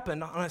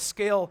happened on a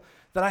scale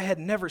that I had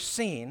never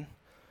seen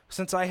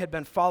since I had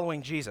been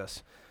following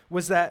Jesus,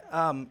 was that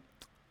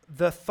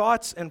the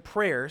thoughts and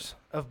prayers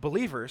of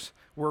believers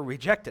were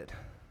rejected,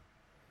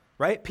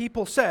 right?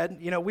 People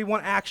said, we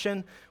want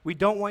action. We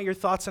don't want your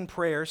thoughts and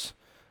prayers.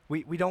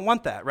 We don't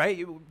want that,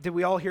 right? Did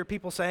we all hear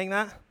people saying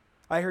that?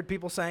 I heard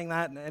people saying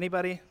that.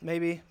 Anybody?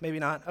 Maybe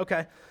not.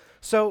 Okay.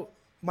 So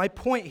my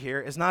point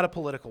here is not a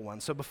political one.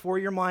 So before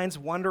your minds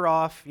wander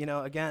off,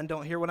 again,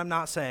 don't hear what I'm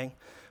not saying.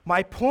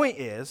 My point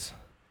is,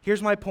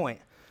 here's my point.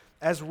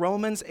 As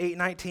Romans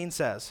 8:19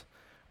 says,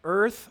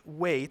 earth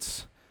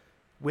waits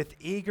with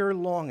eager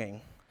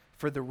longing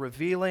for the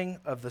revealing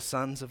of the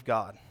sons of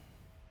God.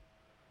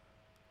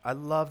 I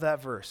love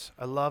that verse.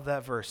 I love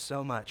that verse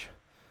so much.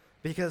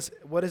 Because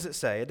what does it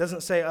say? It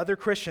doesn't say other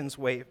Christians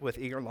wait with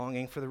eager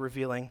longing for the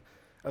revealing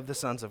of the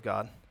sons of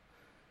God.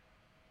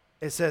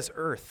 It says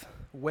earth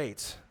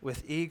waits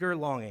with eager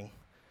longing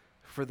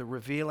for the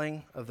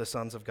revealing of the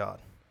sons of God.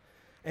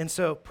 And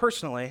so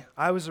personally,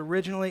 I was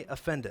originally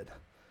offended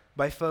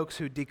by folks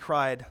who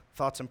decried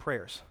thoughts and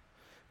prayers,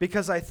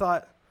 because I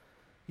thought,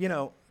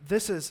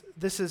 this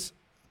is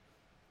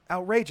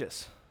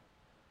outrageous.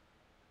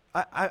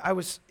 I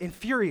was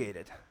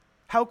infuriated.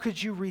 How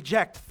could you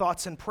reject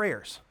thoughts and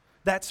prayers?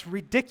 That's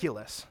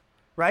ridiculous,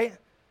 right?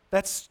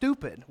 That's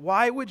stupid.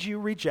 Why would you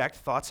reject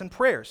thoughts and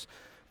prayers?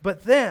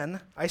 But then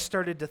I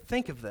started to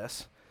think of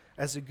this,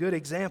 as a good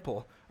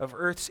example of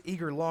earth's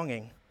eager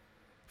longing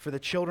for the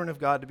children of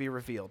God to be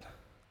revealed.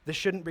 This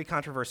shouldn't be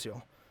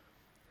controversial.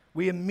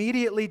 We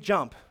immediately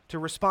jump to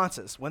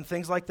responses when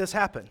things like this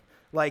happen.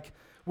 Like,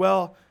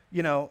 well,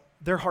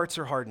 their hearts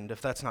are hardened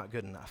if that's not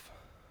good enough.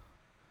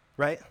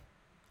 Right?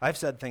 I've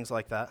said things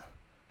like that.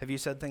 Have you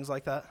said things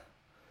like that?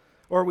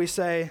 Or we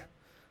say,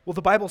 well,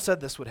 the Bible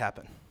said this would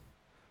happen.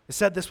 It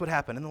said this would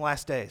happen in the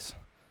last days.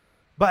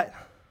 But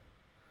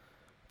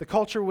the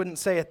culture wouldn't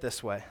say it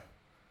this way.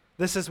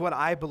 This is what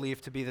I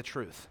believe to be the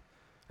truth.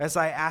 As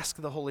I ask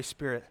the Holy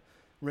Spirit,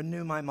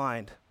 renew my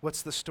mind.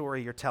 What's the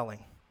story you're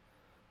telling?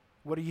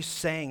 What are you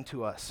saying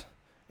to us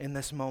in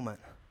this moment?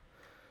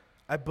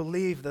 I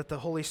believe that the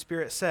Holy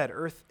Spirit said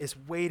earth is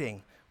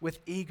waiting with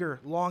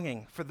eager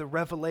longing for the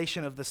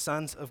revelation of the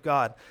sons of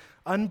God.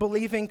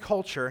 Unbelieving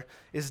culture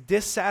is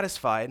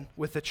dissatisfied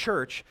with a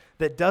church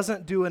that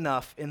doesn't do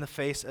enough in the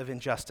face of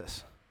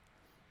injustice.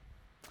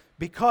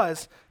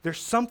 Because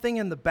there's something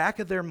in the back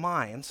of their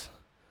minds,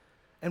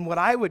 and what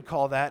I would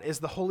call that is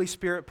the Holy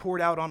Spirit poured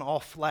out on all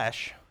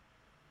flesh,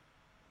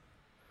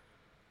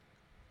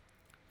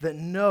 that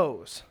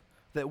knows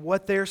that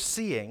what they're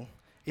seeing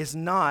is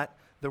not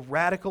the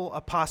radical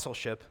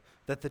apostleship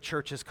that the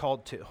church is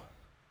called to.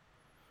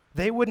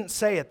 They wouldn't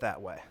say it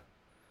that way,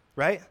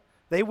 right?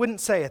 They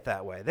wouldn't say it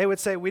that way. They would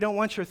say, we don't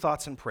want your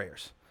thoughts and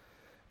prayers.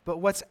 But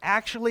what's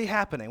actually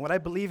happening, what I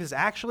believe is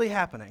actually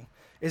happening,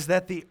 is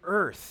that the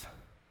earth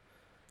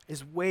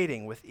is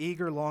waiting with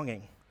eager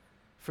longing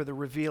for the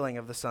revealing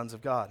of the sons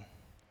of God.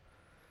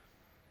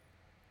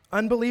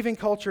 Unbelieving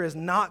culture is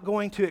not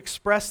going to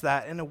express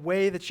that in a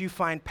way that you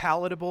find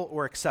palatable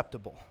or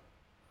acceptable.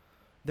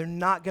 They're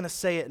not going to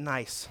say it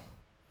nice.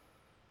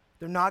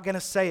 They're not going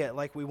to say it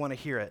like we want to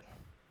hear it.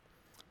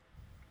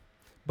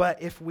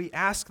 But if we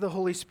ask the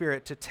Holy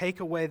Spirit to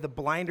take away the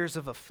blinders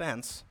of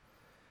offense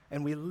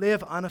and we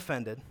live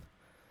unoffended,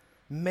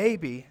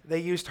 maybe they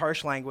used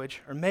harsh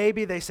language or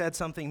maybe they said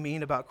something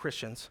mean about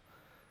Christians,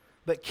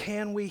 but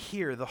can we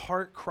hear the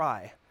heart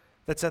cry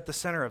that's at the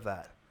center of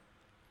that?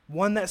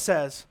 One that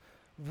says,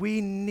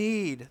 we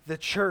need the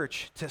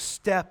church to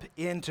step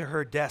into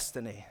her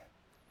destiny.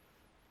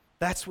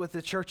 That's what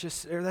the church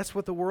is, or that's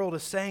what the world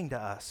is saying to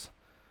us.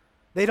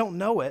 They don't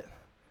know it.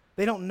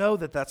 They don't know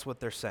that that's what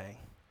they're saying,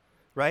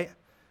 right?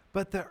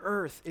 But the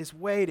earth is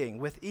waiting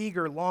with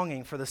eager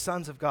longing for the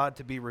sons of God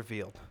to be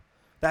revealed.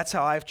 That's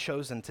how I've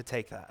chosen to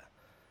take that,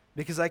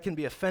 because I can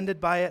be offended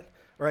by it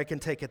or I can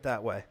take it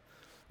that way.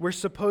 We're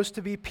supposed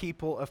to be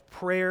people of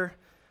prayer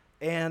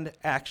and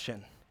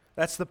action.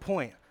 That's the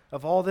point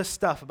of all this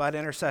stuff about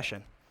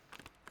intercession.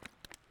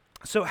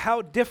 So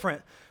how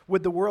different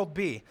would the world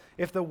be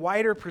if the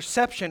wider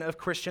perception of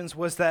Christians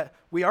was that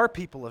we are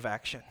people of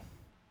action?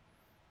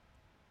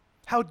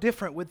 How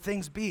different would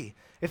things be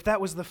if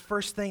that was the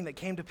first thing that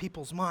came to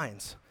people's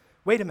minds?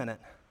 Wait a minute.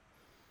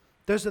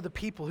 Those are the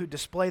people who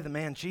display the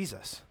man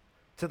Jesus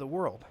to the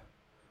world.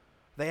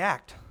 They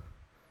act.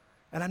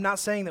 And I'm not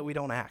saying that we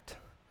don't act,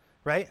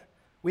 right?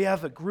 We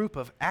have a group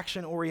of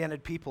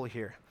action-oriented people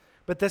here.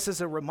 But this is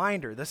a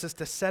reminder. This is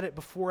to set it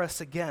before us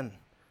again,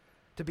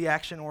 to be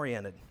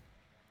action-oriented.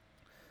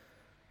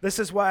 This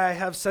is why I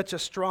have such a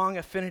strong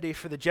affinity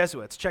for the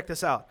Jesuits. Check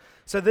this out.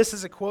 So this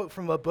is a quote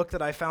from a book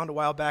that I found a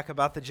while back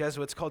about the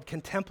Jesuits called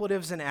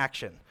Contemplatives in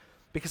Action,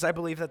 because I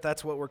believe that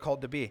that's what we're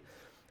called to be.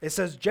 It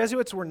says,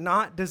 Jesuits were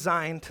not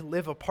designed to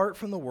live apart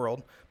from the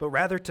world, but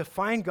rather to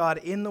find God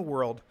in the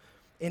world,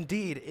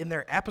 indeed, in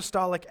their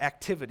apostolic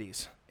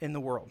activities in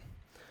the world.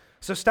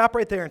 So stop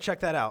right there and check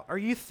that out. Are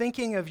you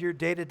thinking of your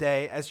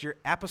day-to-day as your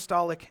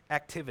apostolic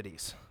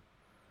activities?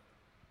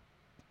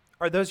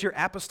 Are those your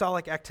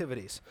apostolic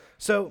activities?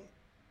 So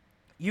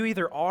you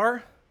either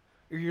are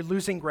or you're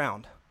losing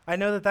ground. I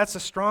know that that's a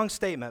strong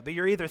statement, but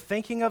you're either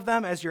thinking of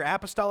them as your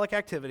apostolic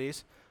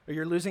activities or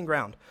you're losing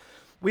ground.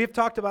 We have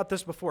talked about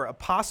this before.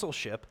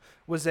 Apostleship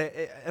was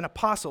an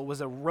apostle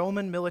was a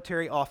Roman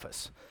military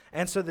office.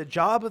 And so the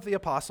job of the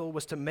apostle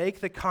was to make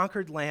the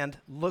conquered land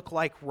look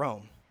like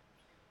Rome.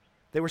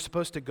 They were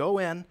supposed to go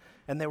in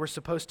and they were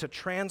supposed to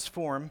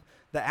transform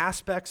the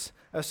aspects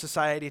of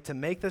society to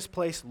make this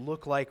place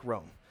look like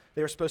Rome.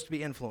 They were supposed to be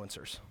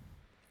influencers,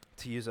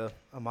 to use a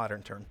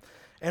modern term.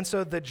 And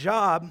so the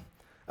job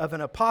of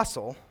an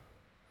apostle,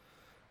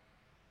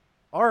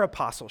 our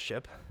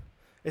apostleship,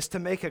 is to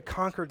make a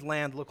conquered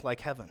land look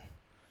like heaven.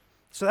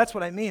 So that's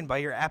what I mean by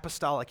your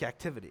apostolic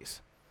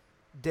activities.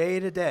 Day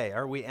to day,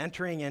 are we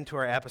entering into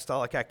our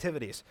apostolic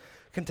activities?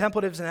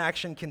 Contemplatives in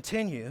Action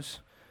continues.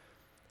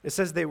 It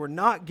says they were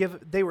not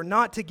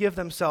to give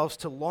themselves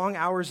to long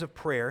hours of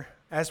prayer,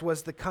 as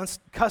was the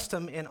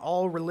custom in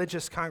all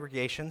religious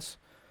congregations.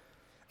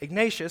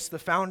 Ignatius, the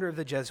founder of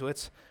the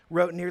Jesuits,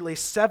 wrote nearly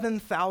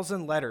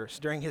 7,000 letters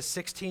during his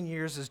 16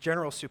 years as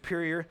general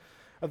superior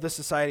of the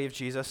Society of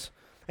Jesus,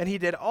 and he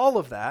did all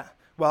of that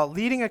while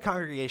leading a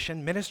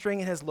congregation, ministering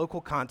in his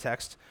local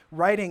context,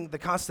 writing the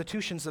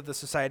constitutions of the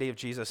Society of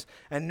Jesus,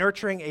 and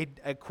nurturing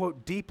a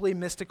quote, deeply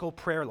mystical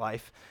prayer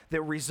life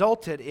that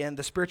resulted in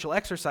the spiritual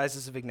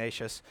exercises of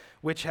Ignatius,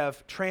 which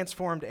have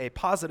transformed a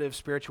positive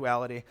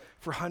spirituality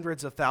for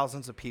hundreds of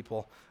thousands of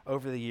people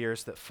over the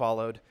years that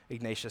followed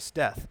Ignatius'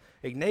 death.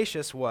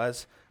 Ignatius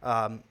was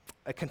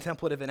a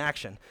contemplative in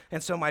action.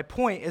 And so my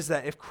point is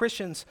that if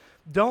Christians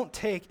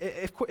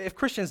if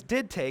Christians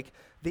did take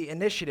the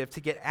initiative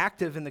to get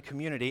active in the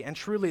community and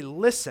truly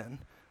listen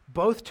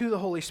both to the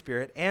Holy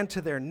Spirit and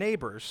to their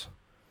neighbors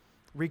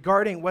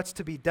regarding what's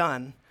to be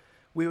done,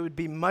 we would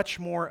be much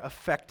more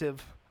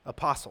effective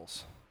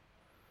apostles.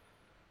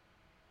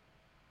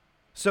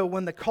 So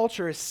when the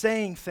culture is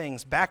saying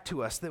things back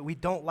to us that we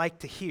don't like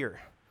to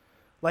hear,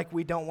 like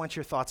we don't want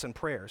your thoughts and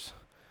prayers,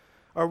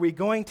 are we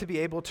going to be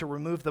able to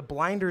remove the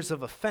blinders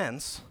of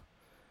offense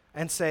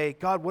and say,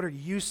 God, what are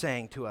you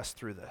saying to us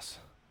through this?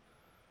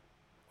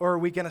 Or are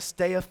we going to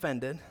stay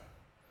offended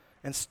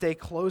and stay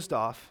closed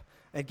off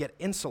and get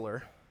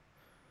insular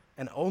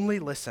and only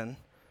listen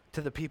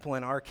to the people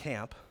in our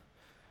camp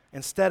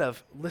instead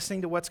of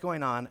listening to what's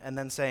going on and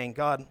then saying,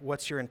 God,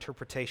 what's your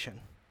interpretation?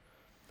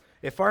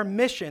 If our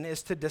mission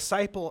is to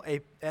disciple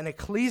an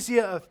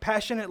ecclesia of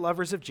passionate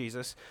lovers of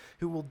Jesus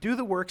who will do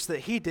the works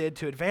that he did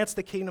to advance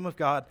the kingdom of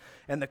God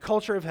and the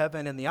culture of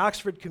heaven in the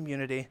Oxford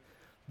community,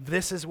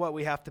 this is what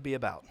we have to be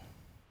about.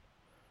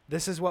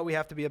 This is what we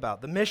have to be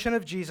about. The mission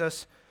of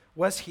Jesus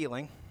was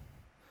healing,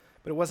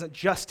 but it wasn't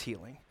just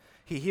healing.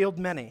 He healed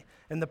many,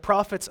 and the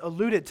prophets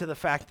alluded to the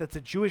fact that the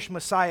Jewish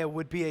Messiah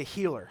would be a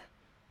healer.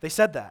 They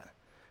said that.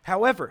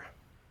 However,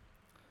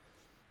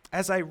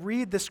 as I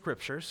read the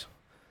scriptures,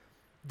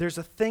 there's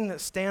a thing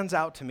that stands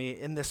out to me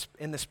in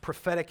these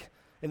prophetic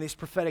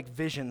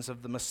visions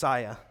of the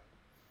Messiah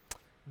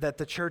that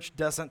the church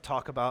doesn't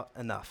talk about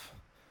enough,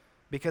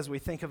 because we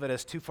think of it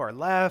as too far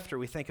left, or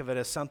we think of it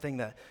as something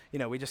that,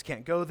 we just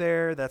can't go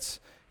there. That's,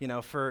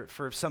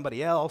 for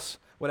somebody else,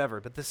 whatever.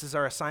 But this is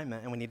our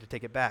assignment, and we need to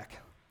take it back.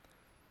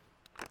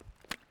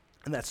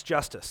 And that's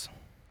justice.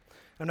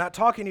 I'm not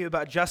talking to you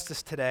about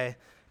justice today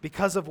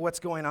because of what's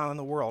going on in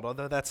the world,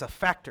 although that's a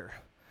factor.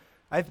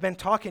 I've been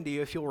talking to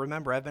you, if you'll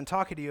remember, I've been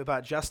talking to you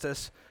about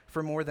justice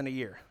for more than a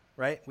year,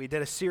 right? We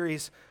did a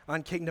series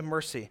on Kingdom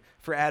Mercy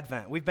for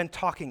Advent. We've been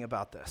talking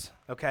about this,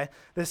 okay?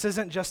 This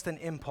isn't just an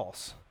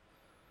impulse.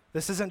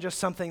 This isn't just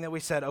something that we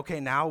said, okay,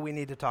 now we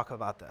need to talk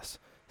about this.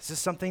 This is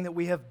something that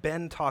we have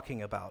been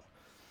talking about.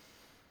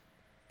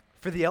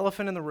 For the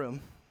elephant in the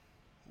room,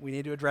 we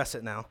need to address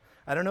it now.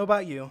 I don't know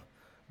about you,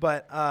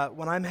 but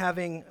when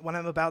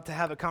I'm about to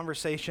have a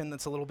conversation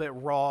that's a little bit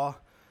raw,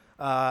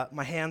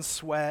 my hands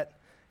sweat,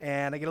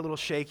 and I get a little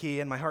shaky,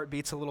 and my heart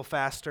beats a little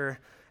faster,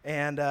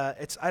 and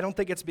I don't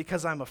think it's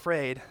because I'm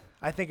afraid.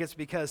 I think it's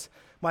because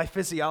my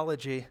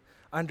physiology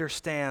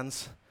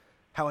understands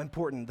how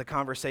important the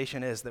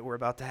conversation is that we're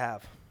about to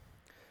have.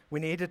 We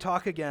need to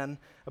talk again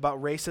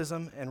about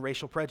racism and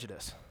racial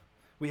prejudice.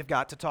 We have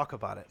got to talk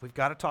about it. We've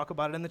got to talk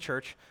about it in the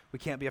church. We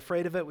can't be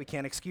afraid of it. We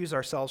can't excuse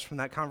ourselves from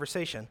that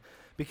conversation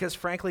because,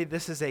 frankly,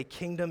 this is a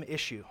kingdom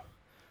issue.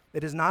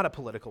 It is not a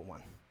political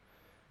one.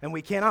 And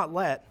we cannot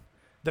let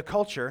the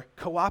culture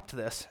co-opt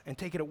this and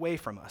take it away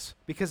from us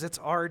because it's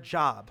our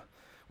job.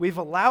 We've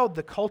allowed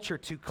the culture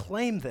to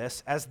claim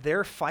this as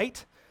their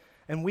fight,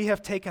 and we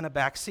have taken a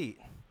back seat.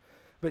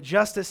 But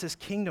justice is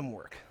kingdom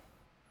work.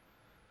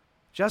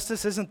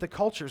 Justice isn't the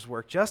culture's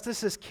work.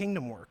 Justice is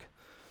kingdom work.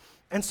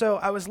 And so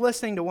I was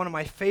listening to one of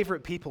my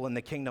favorite people in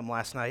the kingdom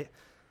last night,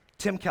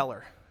 Tim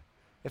Keller.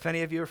 If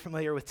any of you are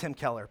familiar with Tim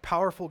Keller,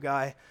 powerful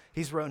guy.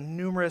 He's wrote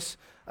numerous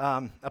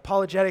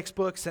apologetics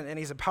books, and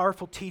he's a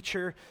powerful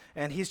teacher,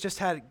 and he's just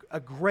had a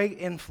great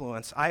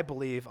influence, I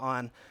believe,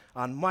 on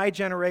my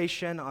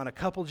generation, on a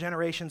couple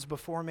generations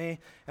before me,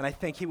 and I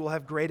think he will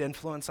have great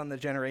influence on the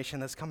generation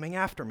that's coming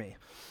after me.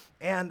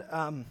 And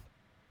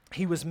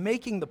he was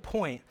making the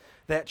point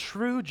that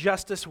true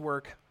justice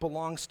work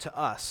belongs to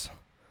us.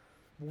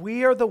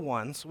 We are the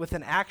ones with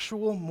an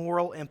actual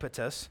moral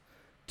impetus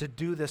to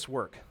do this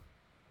work.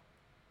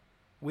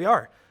 We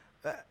are.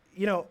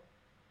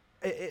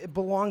 It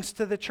belongs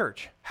to the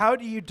church. How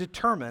do you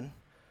determine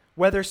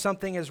whether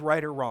something is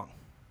right or wrong?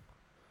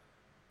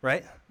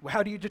 Right?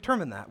 How do you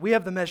determine that? We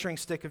have the measuring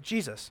stick of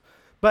Jesus.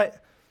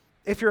 But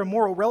if you're a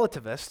moral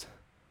relativist,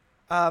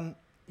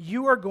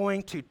 you are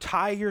going to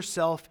tie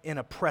yourself in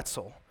a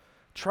pretzel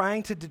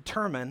trying to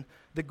determine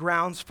the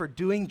grounds for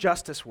doing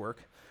justice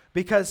work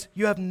because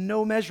you have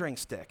no measuring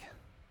stick.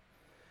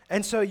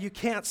 And so you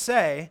can't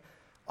say,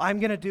 I'm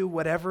going to do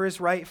whatever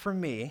is right for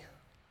me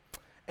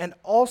and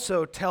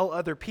also tell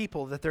other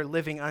people that they're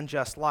living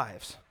unjust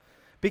lives,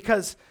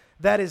 because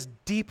that is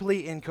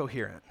deeply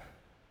incoherent.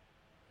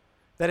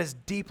 That is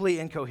deeply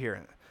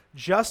incoherent.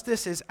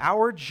 Justice is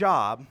our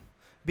job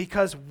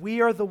because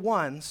we are the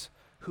ones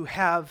who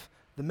have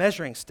the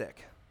measuring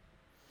stick.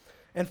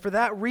 And for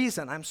that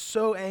reason, I'm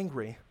so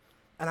angry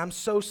and I'm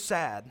so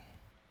sad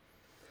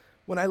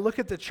when I look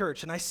at the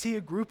church and I see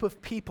a group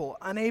of people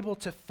unable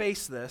to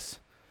face this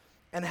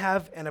and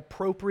have an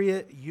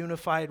appropriate,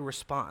 unified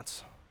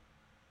response.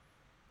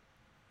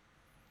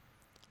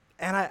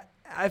 And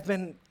I've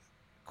been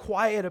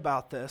quiet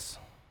about this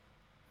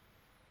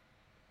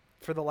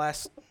for the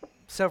last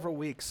several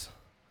weeks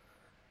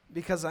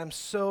because I'm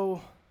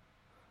so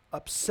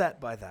upset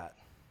by that.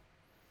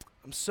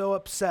 I'm so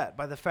upset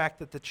by the fact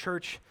that the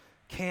church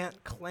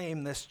can't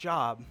claim this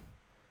job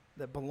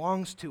that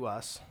belongs to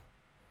us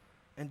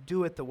and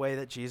do it the way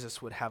that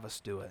Jesus would have us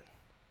do it.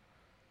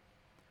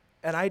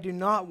 And I do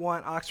not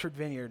want Oxford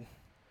Vineyard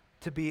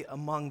to be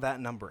among that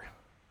number.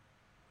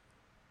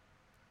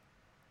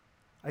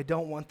 I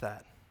don't want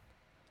that.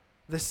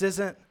 This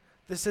isn't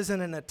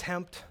an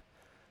attempt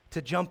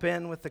to jump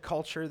in with the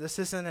culture. This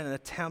isn't an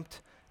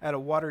attempt at a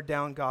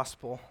watered-down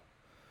gospel.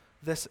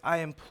 I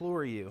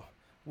implore you,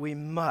 we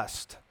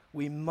must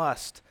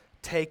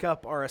take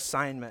up our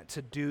assignment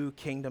to do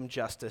kingdom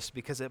justice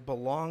because it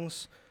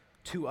belongs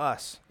to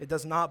us. It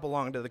does not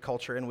belong to the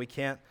culture, and we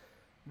can't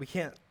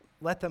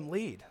let them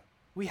lead.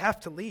 We have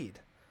to lead.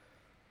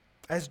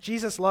 As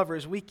Jesus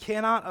lovers, we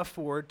cannot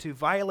afford to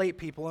violate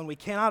people, and we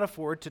cannot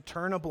afford to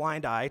turn a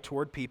blind eye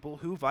toward people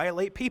who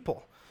violate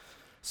people.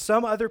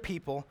 Some other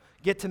people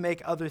get to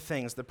make other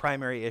things the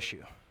primary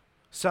issue.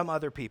 Some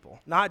other people,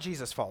 not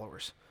Jesus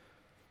followers.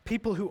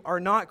 People who are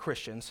not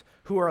Christians,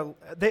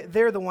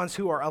 they're the ones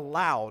who are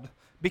allowed,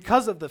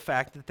 because of the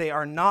fact that they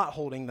are not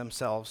holding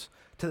themselves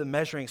to the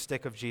measuring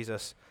stick of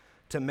Jesus,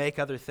 to make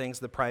other things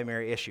the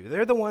primary issue.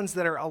 They're the ones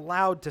that are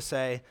allowed to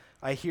say,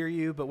 I hear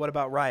you, but what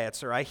about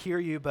riots? Or I hear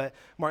you, but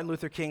Martin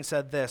Luther King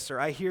said this. Or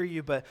I hear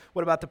you, but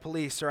what about the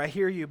police? Or I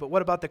hear you, but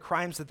what about the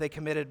crimes that they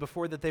committed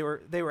before that they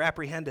were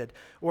apprehended?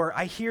 Or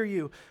I hear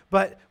you,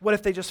 but what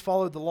if they just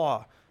followed the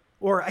law?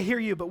 Or I hear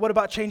you, but what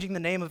about changing the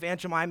name of Aunt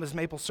Jemima's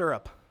maple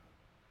syrup?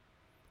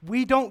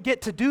 We don't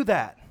get to do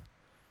that.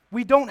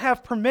 We don't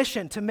have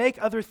permission to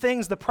make other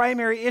things the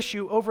primary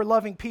issue over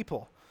loving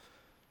people.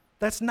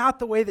 That's not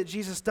the way that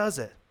Jesus does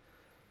it.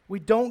 We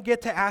don't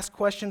get to ask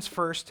questions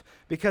first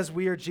because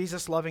we are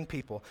Jesus-loving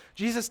people.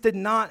 Jesus did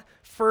not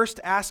first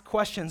ask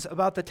questions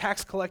about the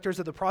tax collectors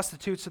or the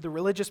prostitutes or the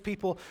religious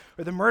people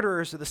or the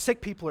murderers or the sick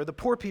people or the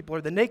poor people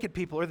or the naked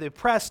people or the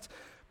oppressed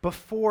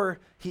before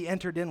he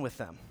entered in with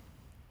them.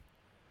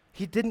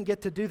 He didn't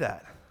get to do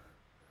that.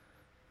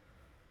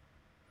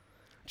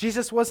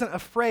 Jesus wasn't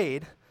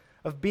afraid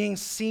of being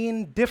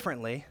seen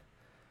differently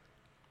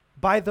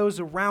by those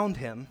around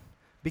him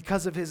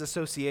because of his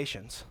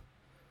associations.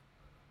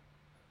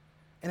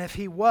 And if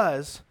he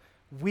was,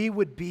 we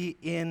would be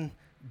in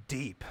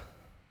deep.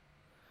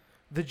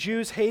 The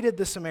Jews hated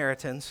the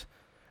Samaritans,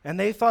 and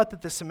they thought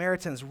that the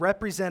Samaritans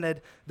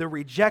represented the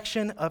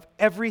rejection of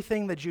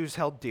everything the Jews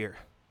held dear.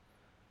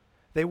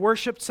 They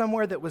worshiped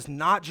somewhere that was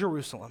not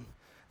Jerusalem.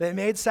 They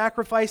made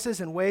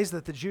sacrifices in ways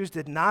that the Jews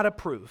did not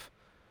approve,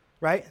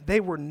 right? They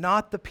were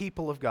not the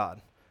people of God,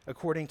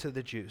 according to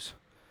the Jews.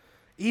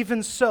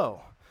 Even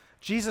so,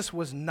 Jesus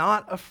was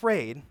not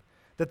afraid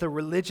that the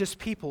religious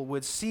people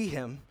would see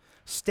him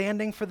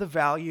standing for the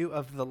value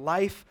of the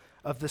life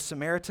of the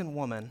Samaritan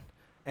woman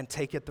and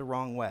take it the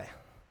wrong way.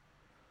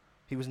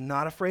 He was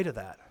not afraid of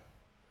that.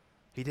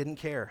 He didn't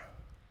care.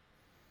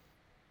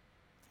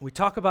 We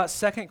talk about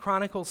 2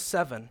 Chronicles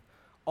 7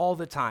 all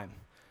the time,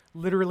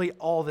 literally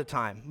all the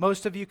time.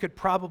 Most of you could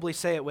probably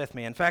say it with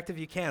me. In fact, if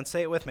you can,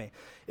 say it with me.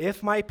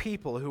 If my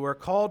people who are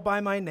called by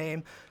my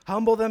name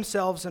humble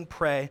themselves and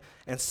pray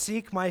and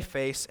seek my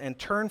face and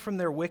turn from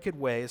their wicked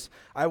ways,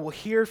 I will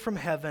hear from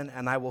heaven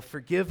and I will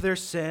forgive their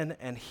sin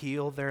and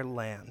heal their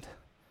land.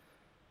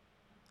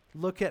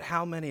 Look at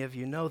how many of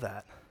you know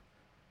that.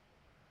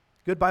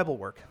 Good Bible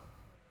work,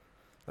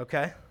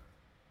 okay?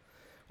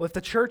 Well, if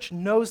the church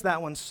knows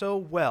that one so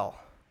well,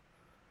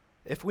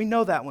 if we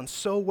know that one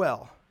so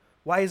well,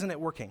 why isn't it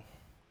working?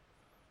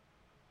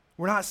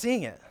 We're not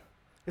seeing it.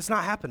 It's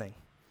not happening.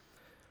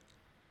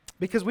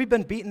 Because we've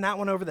been beating that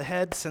one over the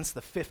head since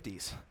the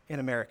 50s in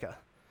America.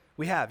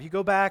 We have. You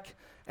go back,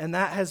 and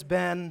that has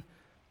been,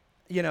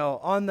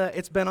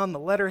 it's been on the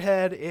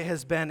letterhead. It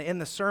has been in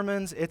the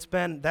sermons.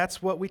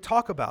 That's what we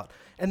talk about.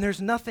 And there's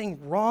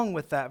nothing wrong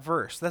with that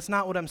verse. That's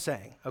not what I'm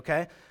saying,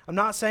 okay? I'm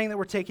not saying that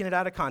we're taking it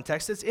out of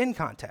context. It's in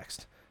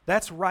context.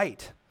 That's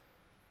right.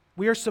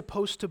 We are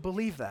supposed to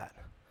believe that.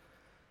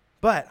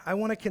 But I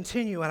want to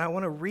continue, and I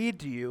want to read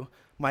to you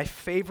my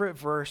favorite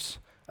verse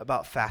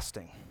about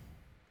fasting.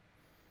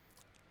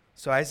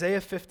 So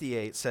Isaiah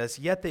 58 says,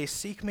 "Yet they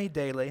seek me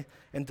daily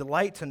and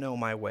delight to know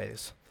my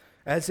ways,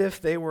 as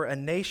if they were a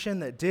nation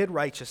that did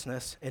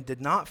righteousness and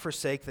did not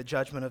forsake the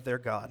judgment of their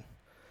God.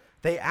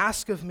 They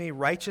ask of me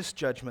righteous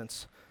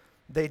judgments.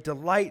 They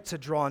delight to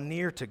draw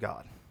near to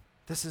God."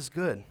 This is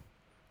good,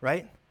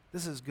 right?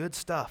 This is good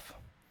stuff.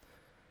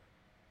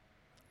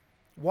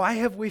 "Why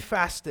have we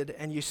fasted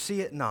and you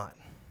see it not?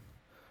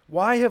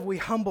 Why have we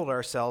humbled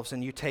ourselves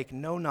and you take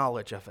no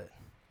knowledge of it?"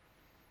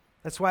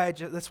 That's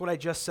what I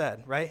just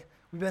said, right?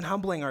 We've been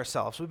humbling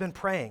ourselves. We've been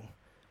praying.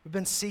 We've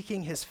been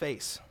seeking his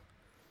face.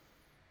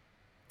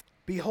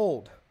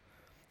 "Behold,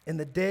 in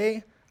the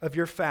day of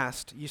your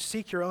fast, you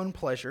seek your own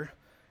pleasure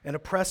and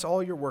oppress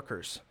all your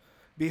workers.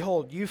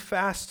 Behold, you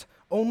fast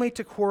only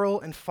to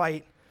quarrel and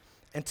fight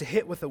and to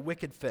hit with a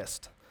wicked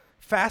fist.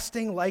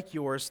 Fasting like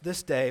yours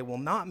this day will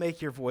not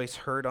make your voice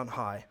heard on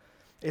high.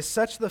 Is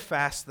such the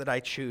fast that I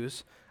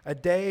choose, a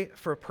day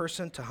for a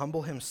person to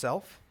humble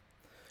himself?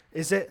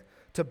 Is it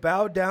to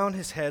bow down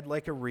his head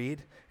like a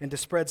reed and to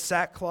spread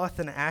sackcloth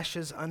and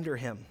ashes under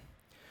him?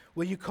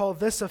 Will you call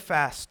this a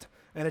fast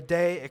and a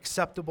day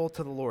acceptable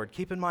to the Lord?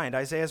 Keep in mind,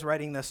 Isaiah is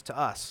writing this to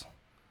us.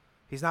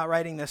 He's not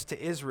writing this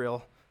to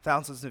Israel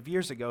thousands of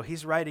years ago.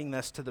 He's writing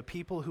this to the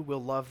people who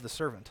will love the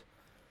servant.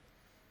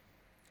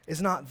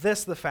 Is not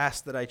this the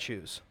fast that I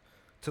choose?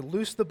 To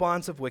loose the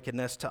bonds of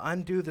wickedness, to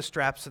undo the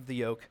straps of the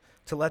yoke,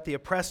 to let the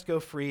oppressed go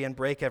free and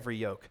break every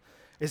yoke?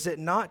 Is it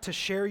not to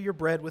share your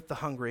bread with the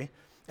hungry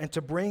and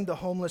to bring the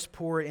homeless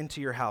poor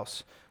into your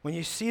house? When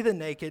you see the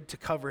naked, to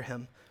cover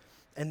him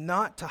and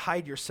not to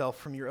hide yourself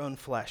from your own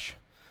flesh?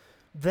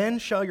 Then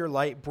shall your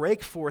light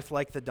break forth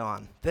like the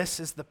dawn. This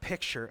is the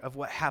picture of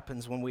what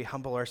happens when we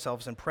humble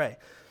ourselves and pray.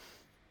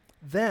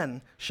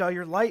 Then shall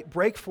your light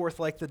break forth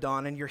like the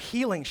dawn, and your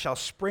healing shall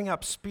spring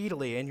up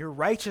speedily, and your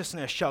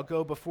righteousness shall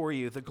go before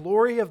you. The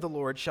glory of the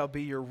Lord shall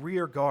be your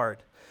rear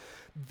guard.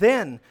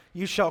 Then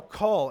you shall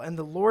call, and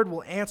the Lord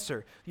will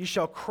answer. You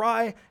shall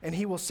cry, and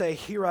he will say,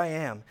 Here I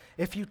am.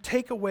 If you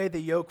take away the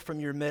yoke from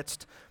your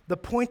midst, the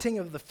pointing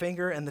of the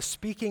finger and the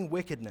speaking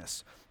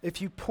wickedness, if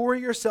you pour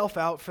yourself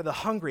out for the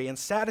hungry and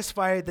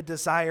satisfy the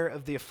desire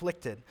of the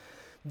afflicted,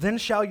 then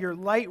shall your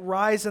light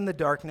rise in the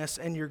darkness,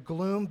 and your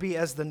gloom be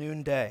as the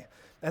noonday.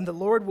 And the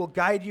Lord will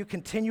guide you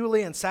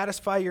continually and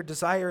satisfy your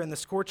desire in the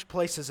scorched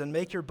places and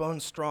make your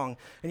bones strong.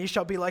 And you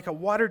shall be like a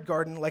watered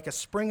garden, like a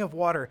spring of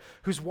water,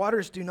 whose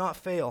waters do not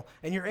fail.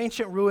 And your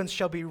ancient ruins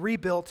shall be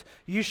rebuilt.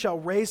 You shall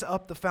raise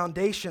up the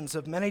foundations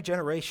of many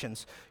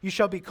generations. You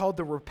shall be called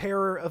the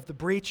repairer of the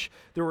breach,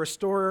 the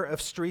restorer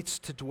of streets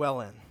to dwell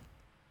in.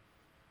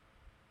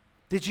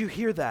 Did you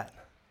hear that?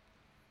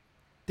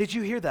 Did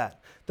you hear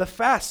that? The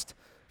fast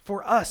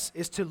for us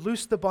is to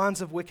loose the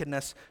bonds of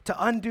wickedness,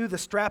 to undo the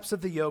straps of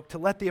the yoke, to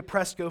let the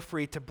oppressed go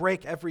free, to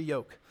break every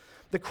yoke.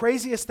 The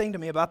craziest thing to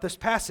me about this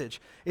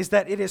passage is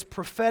that it is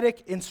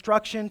prophetic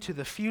instruction to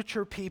the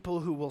future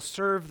people who will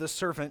serve the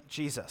servant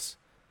Jesus.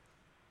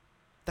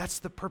 That's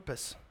the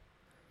purpose.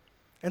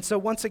 And so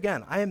once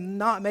again, I am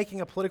not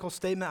making a political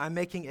statement. I'm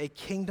making a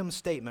kingdom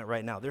statement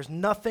right now. There's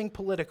nothing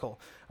political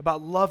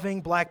about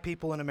loving black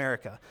people in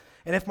America.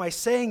 And if my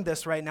saying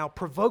this right now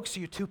provokes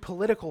you to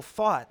political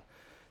thought,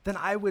 then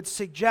I would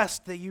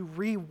suggest that you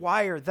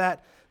rewire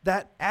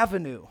that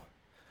avenue,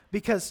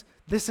 because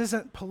this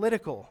isn't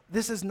political.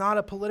 This is not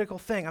a political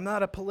thing. I'm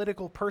not a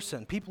political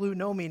person. People who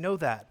know me know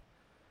that.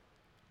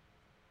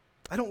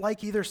 I don't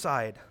like either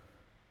side,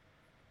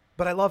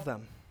 but I love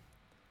them,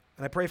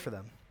 and I pray for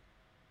them.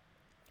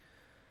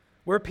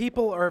 Where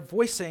people are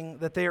voicing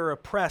that they are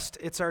oppressed,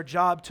 it's our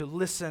job to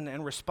listen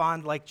and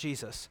respond like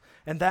Jesus,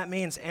 and that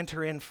means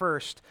enter in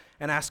first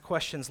and ask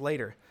questions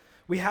later.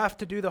 We have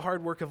to do the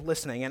hard work of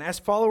listening. And as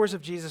followers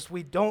of Jesus,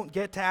 we don't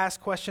get to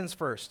ask questions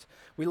first.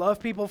 We love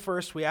people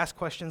first, we ask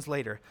questions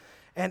later.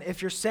 And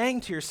if you're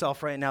saying to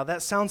yourself right now,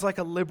 that sounds like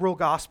a liberal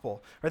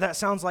gospel, or that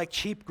sounds like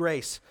cheap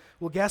grace,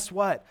 well, guess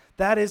what?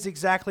 That is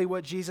exactly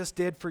what Jesus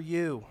did for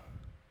you.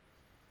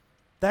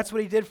 That's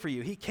what he did for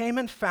you. He came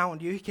and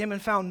found you, he came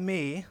and found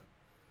me,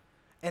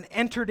 and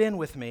entered in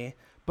with me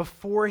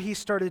before he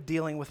started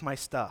dealing with my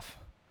stuff.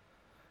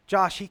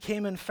 Josh, he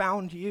came and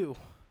found you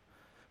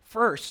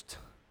first.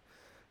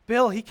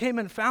 Bill, he came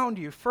and found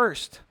you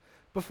first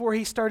before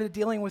he started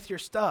dealing with your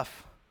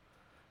stuff.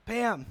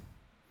 Pam,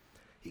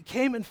 he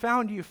came and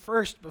found you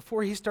first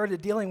before he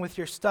started dealing with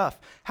your stuff.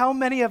 How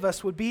many of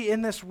us would be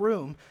in this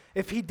room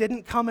if he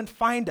didn't come and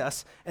find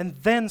us and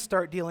then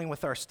start dealing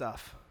with our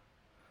stuff?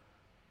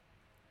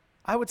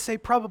 I would say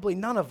probably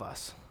none of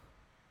us.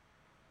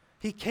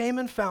 He came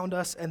and found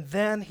us, and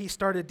then he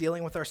started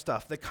dealing with our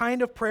stuff. The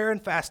kind of prayer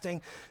and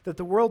fasting that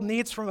the world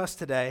needs from us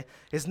today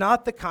is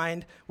not the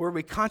kind where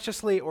we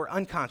consciously or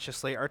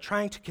unconsciously are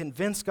trying to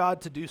convince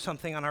God to do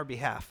something on our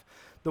behalf.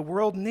 The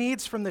world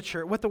needs from the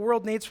church, what the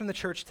world needs from the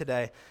church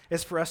today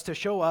is for us to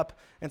show up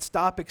and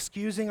stop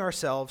excusing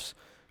ourselves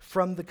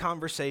from the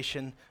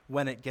conversation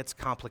when it gets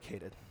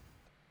complicated.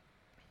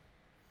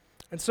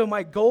 And so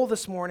my goal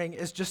this morning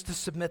is just to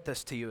submit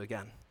this to you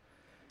again.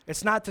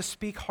 It's not to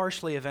speak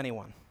harshly of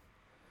anyone,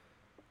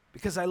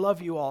 because I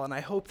love you all, and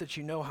I hope that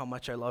you know how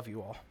much I love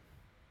you all.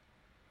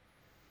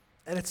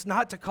 And it's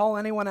not to call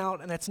anyone out,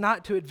 and it's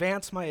not to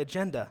advance my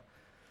agenda.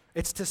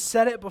 It's to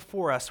set it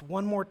before us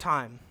one more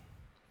time,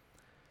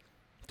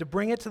 to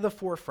bring it to the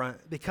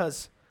forefront,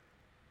 because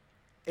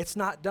it's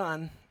not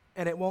done,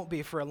 and it won't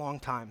be for a long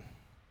time.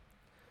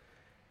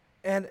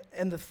 And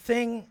the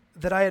thing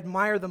that I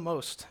admire the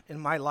most in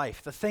my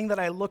life, the thing that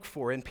I look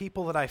for in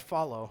people that I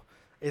follow,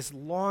 is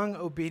long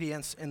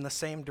obedience in the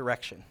same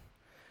direction.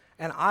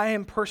 And I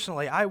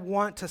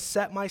want to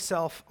set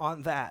myself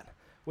on that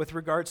with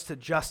regards to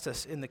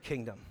justice in the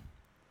kingdom.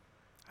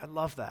 I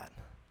love that.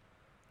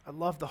 I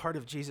love the heart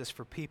of Jesus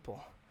for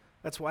people.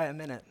 That's why I'm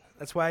in it.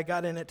 That's why I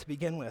got in it to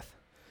begin with.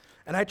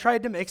 And I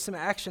tried to make some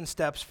action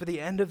steps for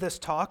the end of this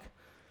talk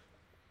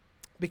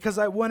because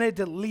I wanted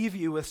to leave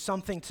you with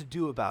something to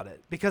do about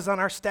it. Because on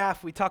our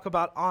staff, we talk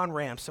about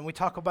on-ramps, and we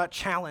talk about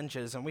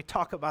challenges, and we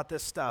talk about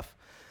this stuff.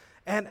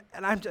 And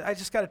I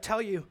just got to tell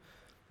you,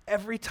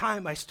 every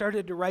time I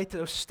started to write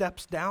those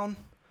steps down,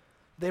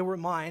 they were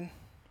mine.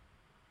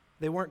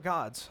 They weren't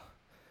God's.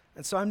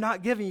 And so I'm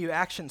not giving you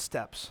action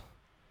steps.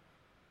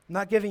 I'm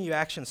not giving you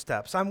action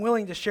steps. I'm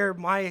willing to share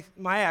my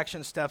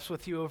action steps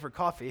with you over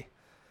coffee,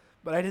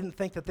 but I didn't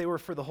think that they were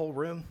for the whole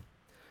room.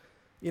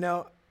 You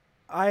know,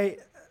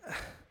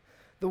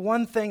 the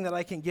one thing that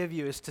I can give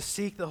you is to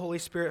seek the Holy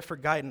Spirit for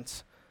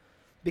guidance,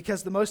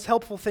 because the most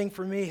helpful thing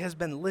for me has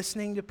been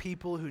listening to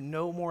people who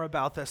know more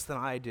about this than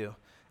I do,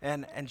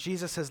 and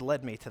Jesus has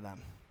led me to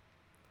them.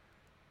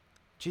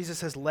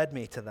 Jesus has led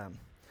me to them.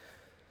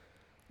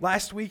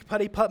 Last week,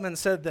 Putty Putman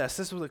said this.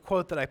 This was a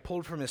quote that I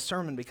pulled from his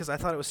sermon because I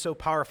thought it was so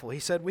powerful. He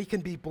said, "We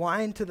can be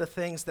blind to the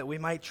things that we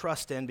might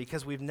trust in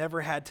because we've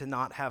never had to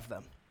not have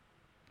them."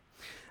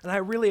 And I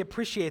really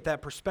appreciate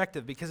that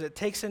perspective because it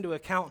takes into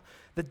account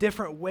the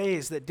different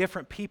ways that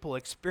different people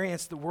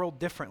experience the world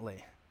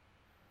differently,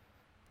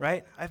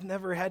 right? I've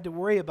never had to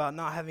worry about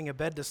not having a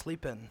bed to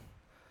sleep in,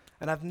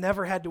 and I've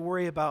never had to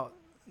worry about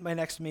my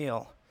next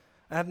meal,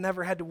 and I've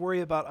never had to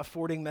worry about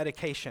affording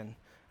medication,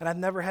 and I've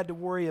never had to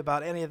worry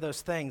about any of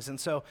those things. And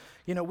so,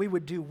 you know, we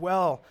would do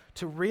well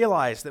to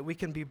realize that we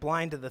can be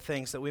blind to the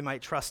things that we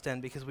might trust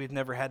in because we've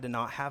never had to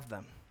not have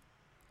them.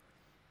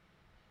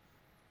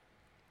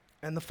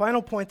 And the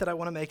final point that I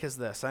want to make is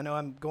this. I know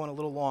I'm going a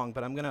little long,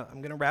 but I'm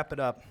gonna wrap it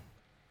up.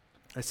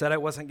 I said I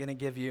wasn't going to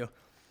give you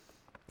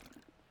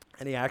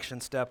any action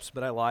steps,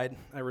 but I lied.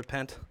 I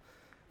repent.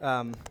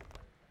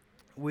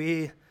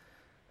 We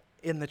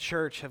in the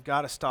church have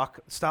got to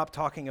stop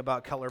talking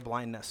about color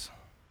blindness.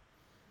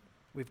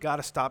 We've got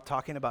to stop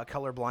talking about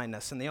color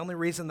blindness. And the only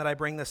reason that I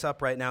bring this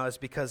up right now is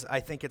because I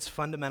think it's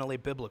fundamentally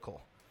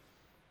biblical.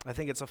 I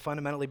think it's a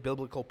fundamentally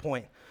biblical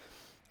point.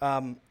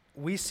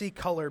 We see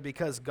color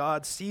because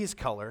God sees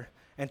color,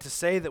 and to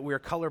say that we're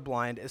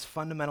colorblind is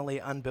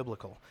fundamentally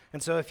unbiblical.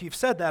 And so if you've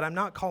said that, I'm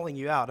not calling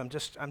you out. I'm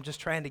just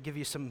trying to give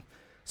you some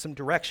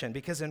direction,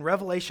 because in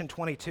Revelation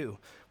 22,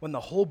 when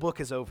the whole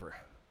book is over,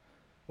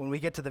 when we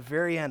get to the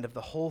very end of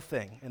the whole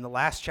thing, in the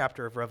last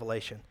chapter of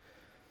Revelation,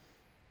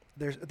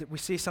 we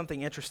see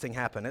something interesting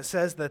happen. It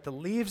says that the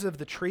leaves of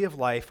the tree of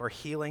life are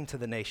healing to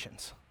the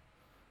nations.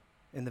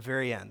 In the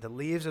very end, the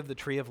leaves of the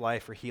tree of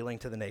life are healing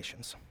to the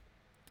nations.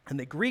 And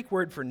the Greek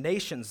word for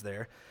nations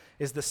there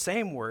is the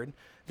same word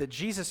that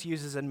Jesus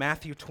uses in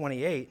Matthew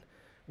 28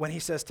 when he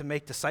says to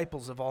make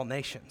disciples of all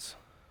nations.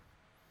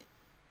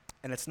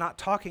 And it's not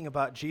talking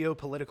about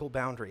geopolitical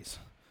boundaries.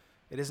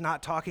 It is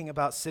not talking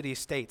about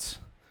city-states.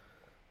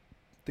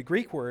 The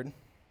Greek word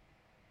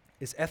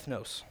is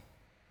ethnos,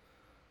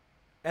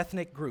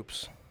 ethnic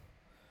groups.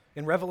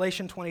 In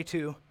Revelation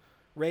 22,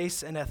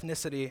 race and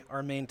ethnicity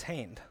are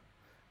maintained.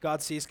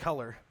 God sees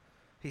color.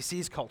 He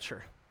sees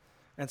culture.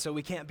 And so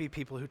we can't be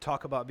people who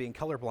talk about being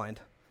colorblind.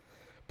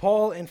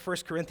 Paul in 1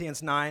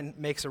 Corinthians 9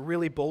 makes a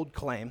really bold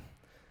claim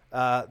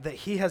that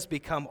he has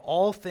become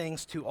all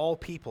things to all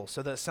people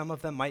so that some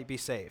of them might be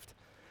saved.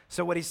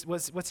 So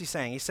what's he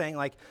saying? He's saying,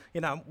 like,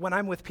 you know, when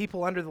I'm with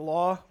people under the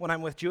law, when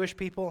I'm with Jewish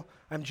people,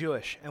 I'm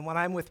Jewish. And when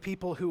I'm with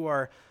people who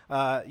are,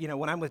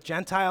 when I'm with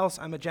Gentiles,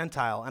 I'm a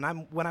Gentile.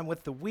 And when I'm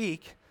with the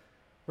weak,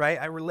 right,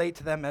 I relate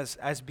to them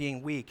as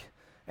being weak.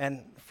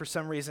 And for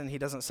some reason, he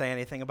doesn't say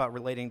anything about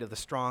relating to the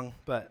strong,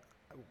 but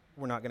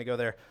we're not going to go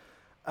there.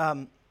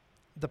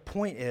 The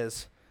point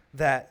is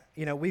that,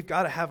 you know, we've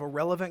got to have a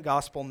relevant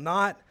gospel,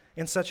 not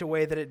in such a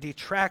way that it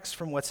detracts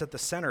from what's at the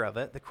center of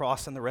it, the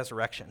cross and the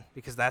resurrection,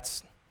 because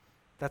that's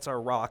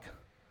our rock,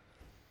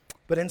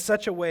 but in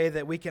such a way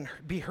that we can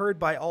be heard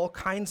by all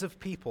kinds of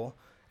people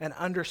and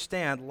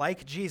understand,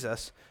 like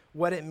Jesus,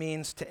 what it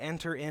means to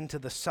enter into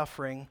the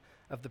suffering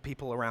of the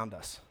people around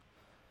us.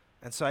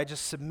 And so I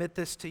just submit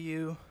this to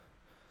you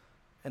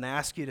and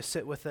ask you to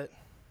sit with it.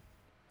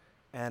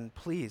 And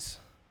please,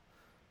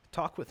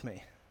 talk with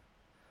me.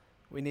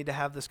 We need to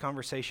have this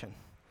conversation.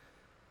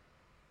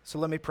 So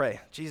let me pray.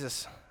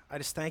 Jesus, I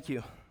just thank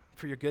you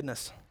for your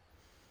goodness.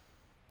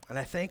 And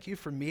I thank you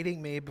for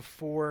meeting me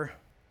before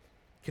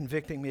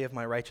convicting me of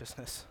my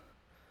righteousness.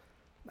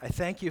 I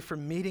thank you for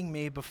meeting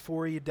me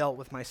before you dealt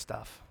with my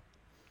stuff.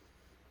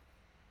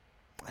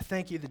 I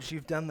thank you that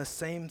you've done the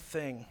same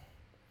thing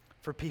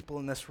for people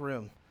in this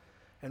room.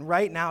 And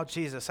right now,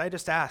 Jesus, I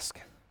just ask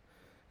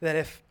that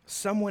if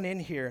someone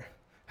in here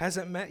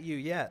hasn't met you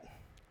yet,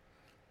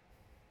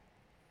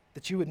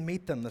 that you would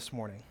meet them this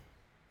morning,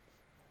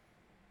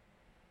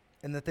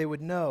 and that they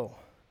would know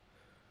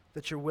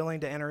that you're willing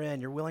to enter in,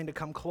 you're willing to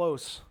come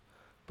close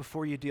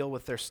before you deal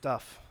with their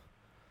stuff.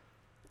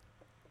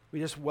 We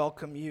just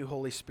welcome you,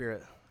 Holy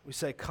Spirit. We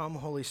say, come,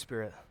 Holy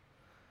Spirit.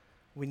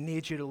 We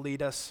need you to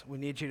lead us. We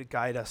need you to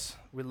guide us.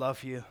 We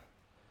love you.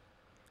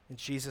 In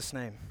Jesus'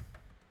 name,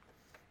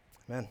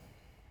 amen.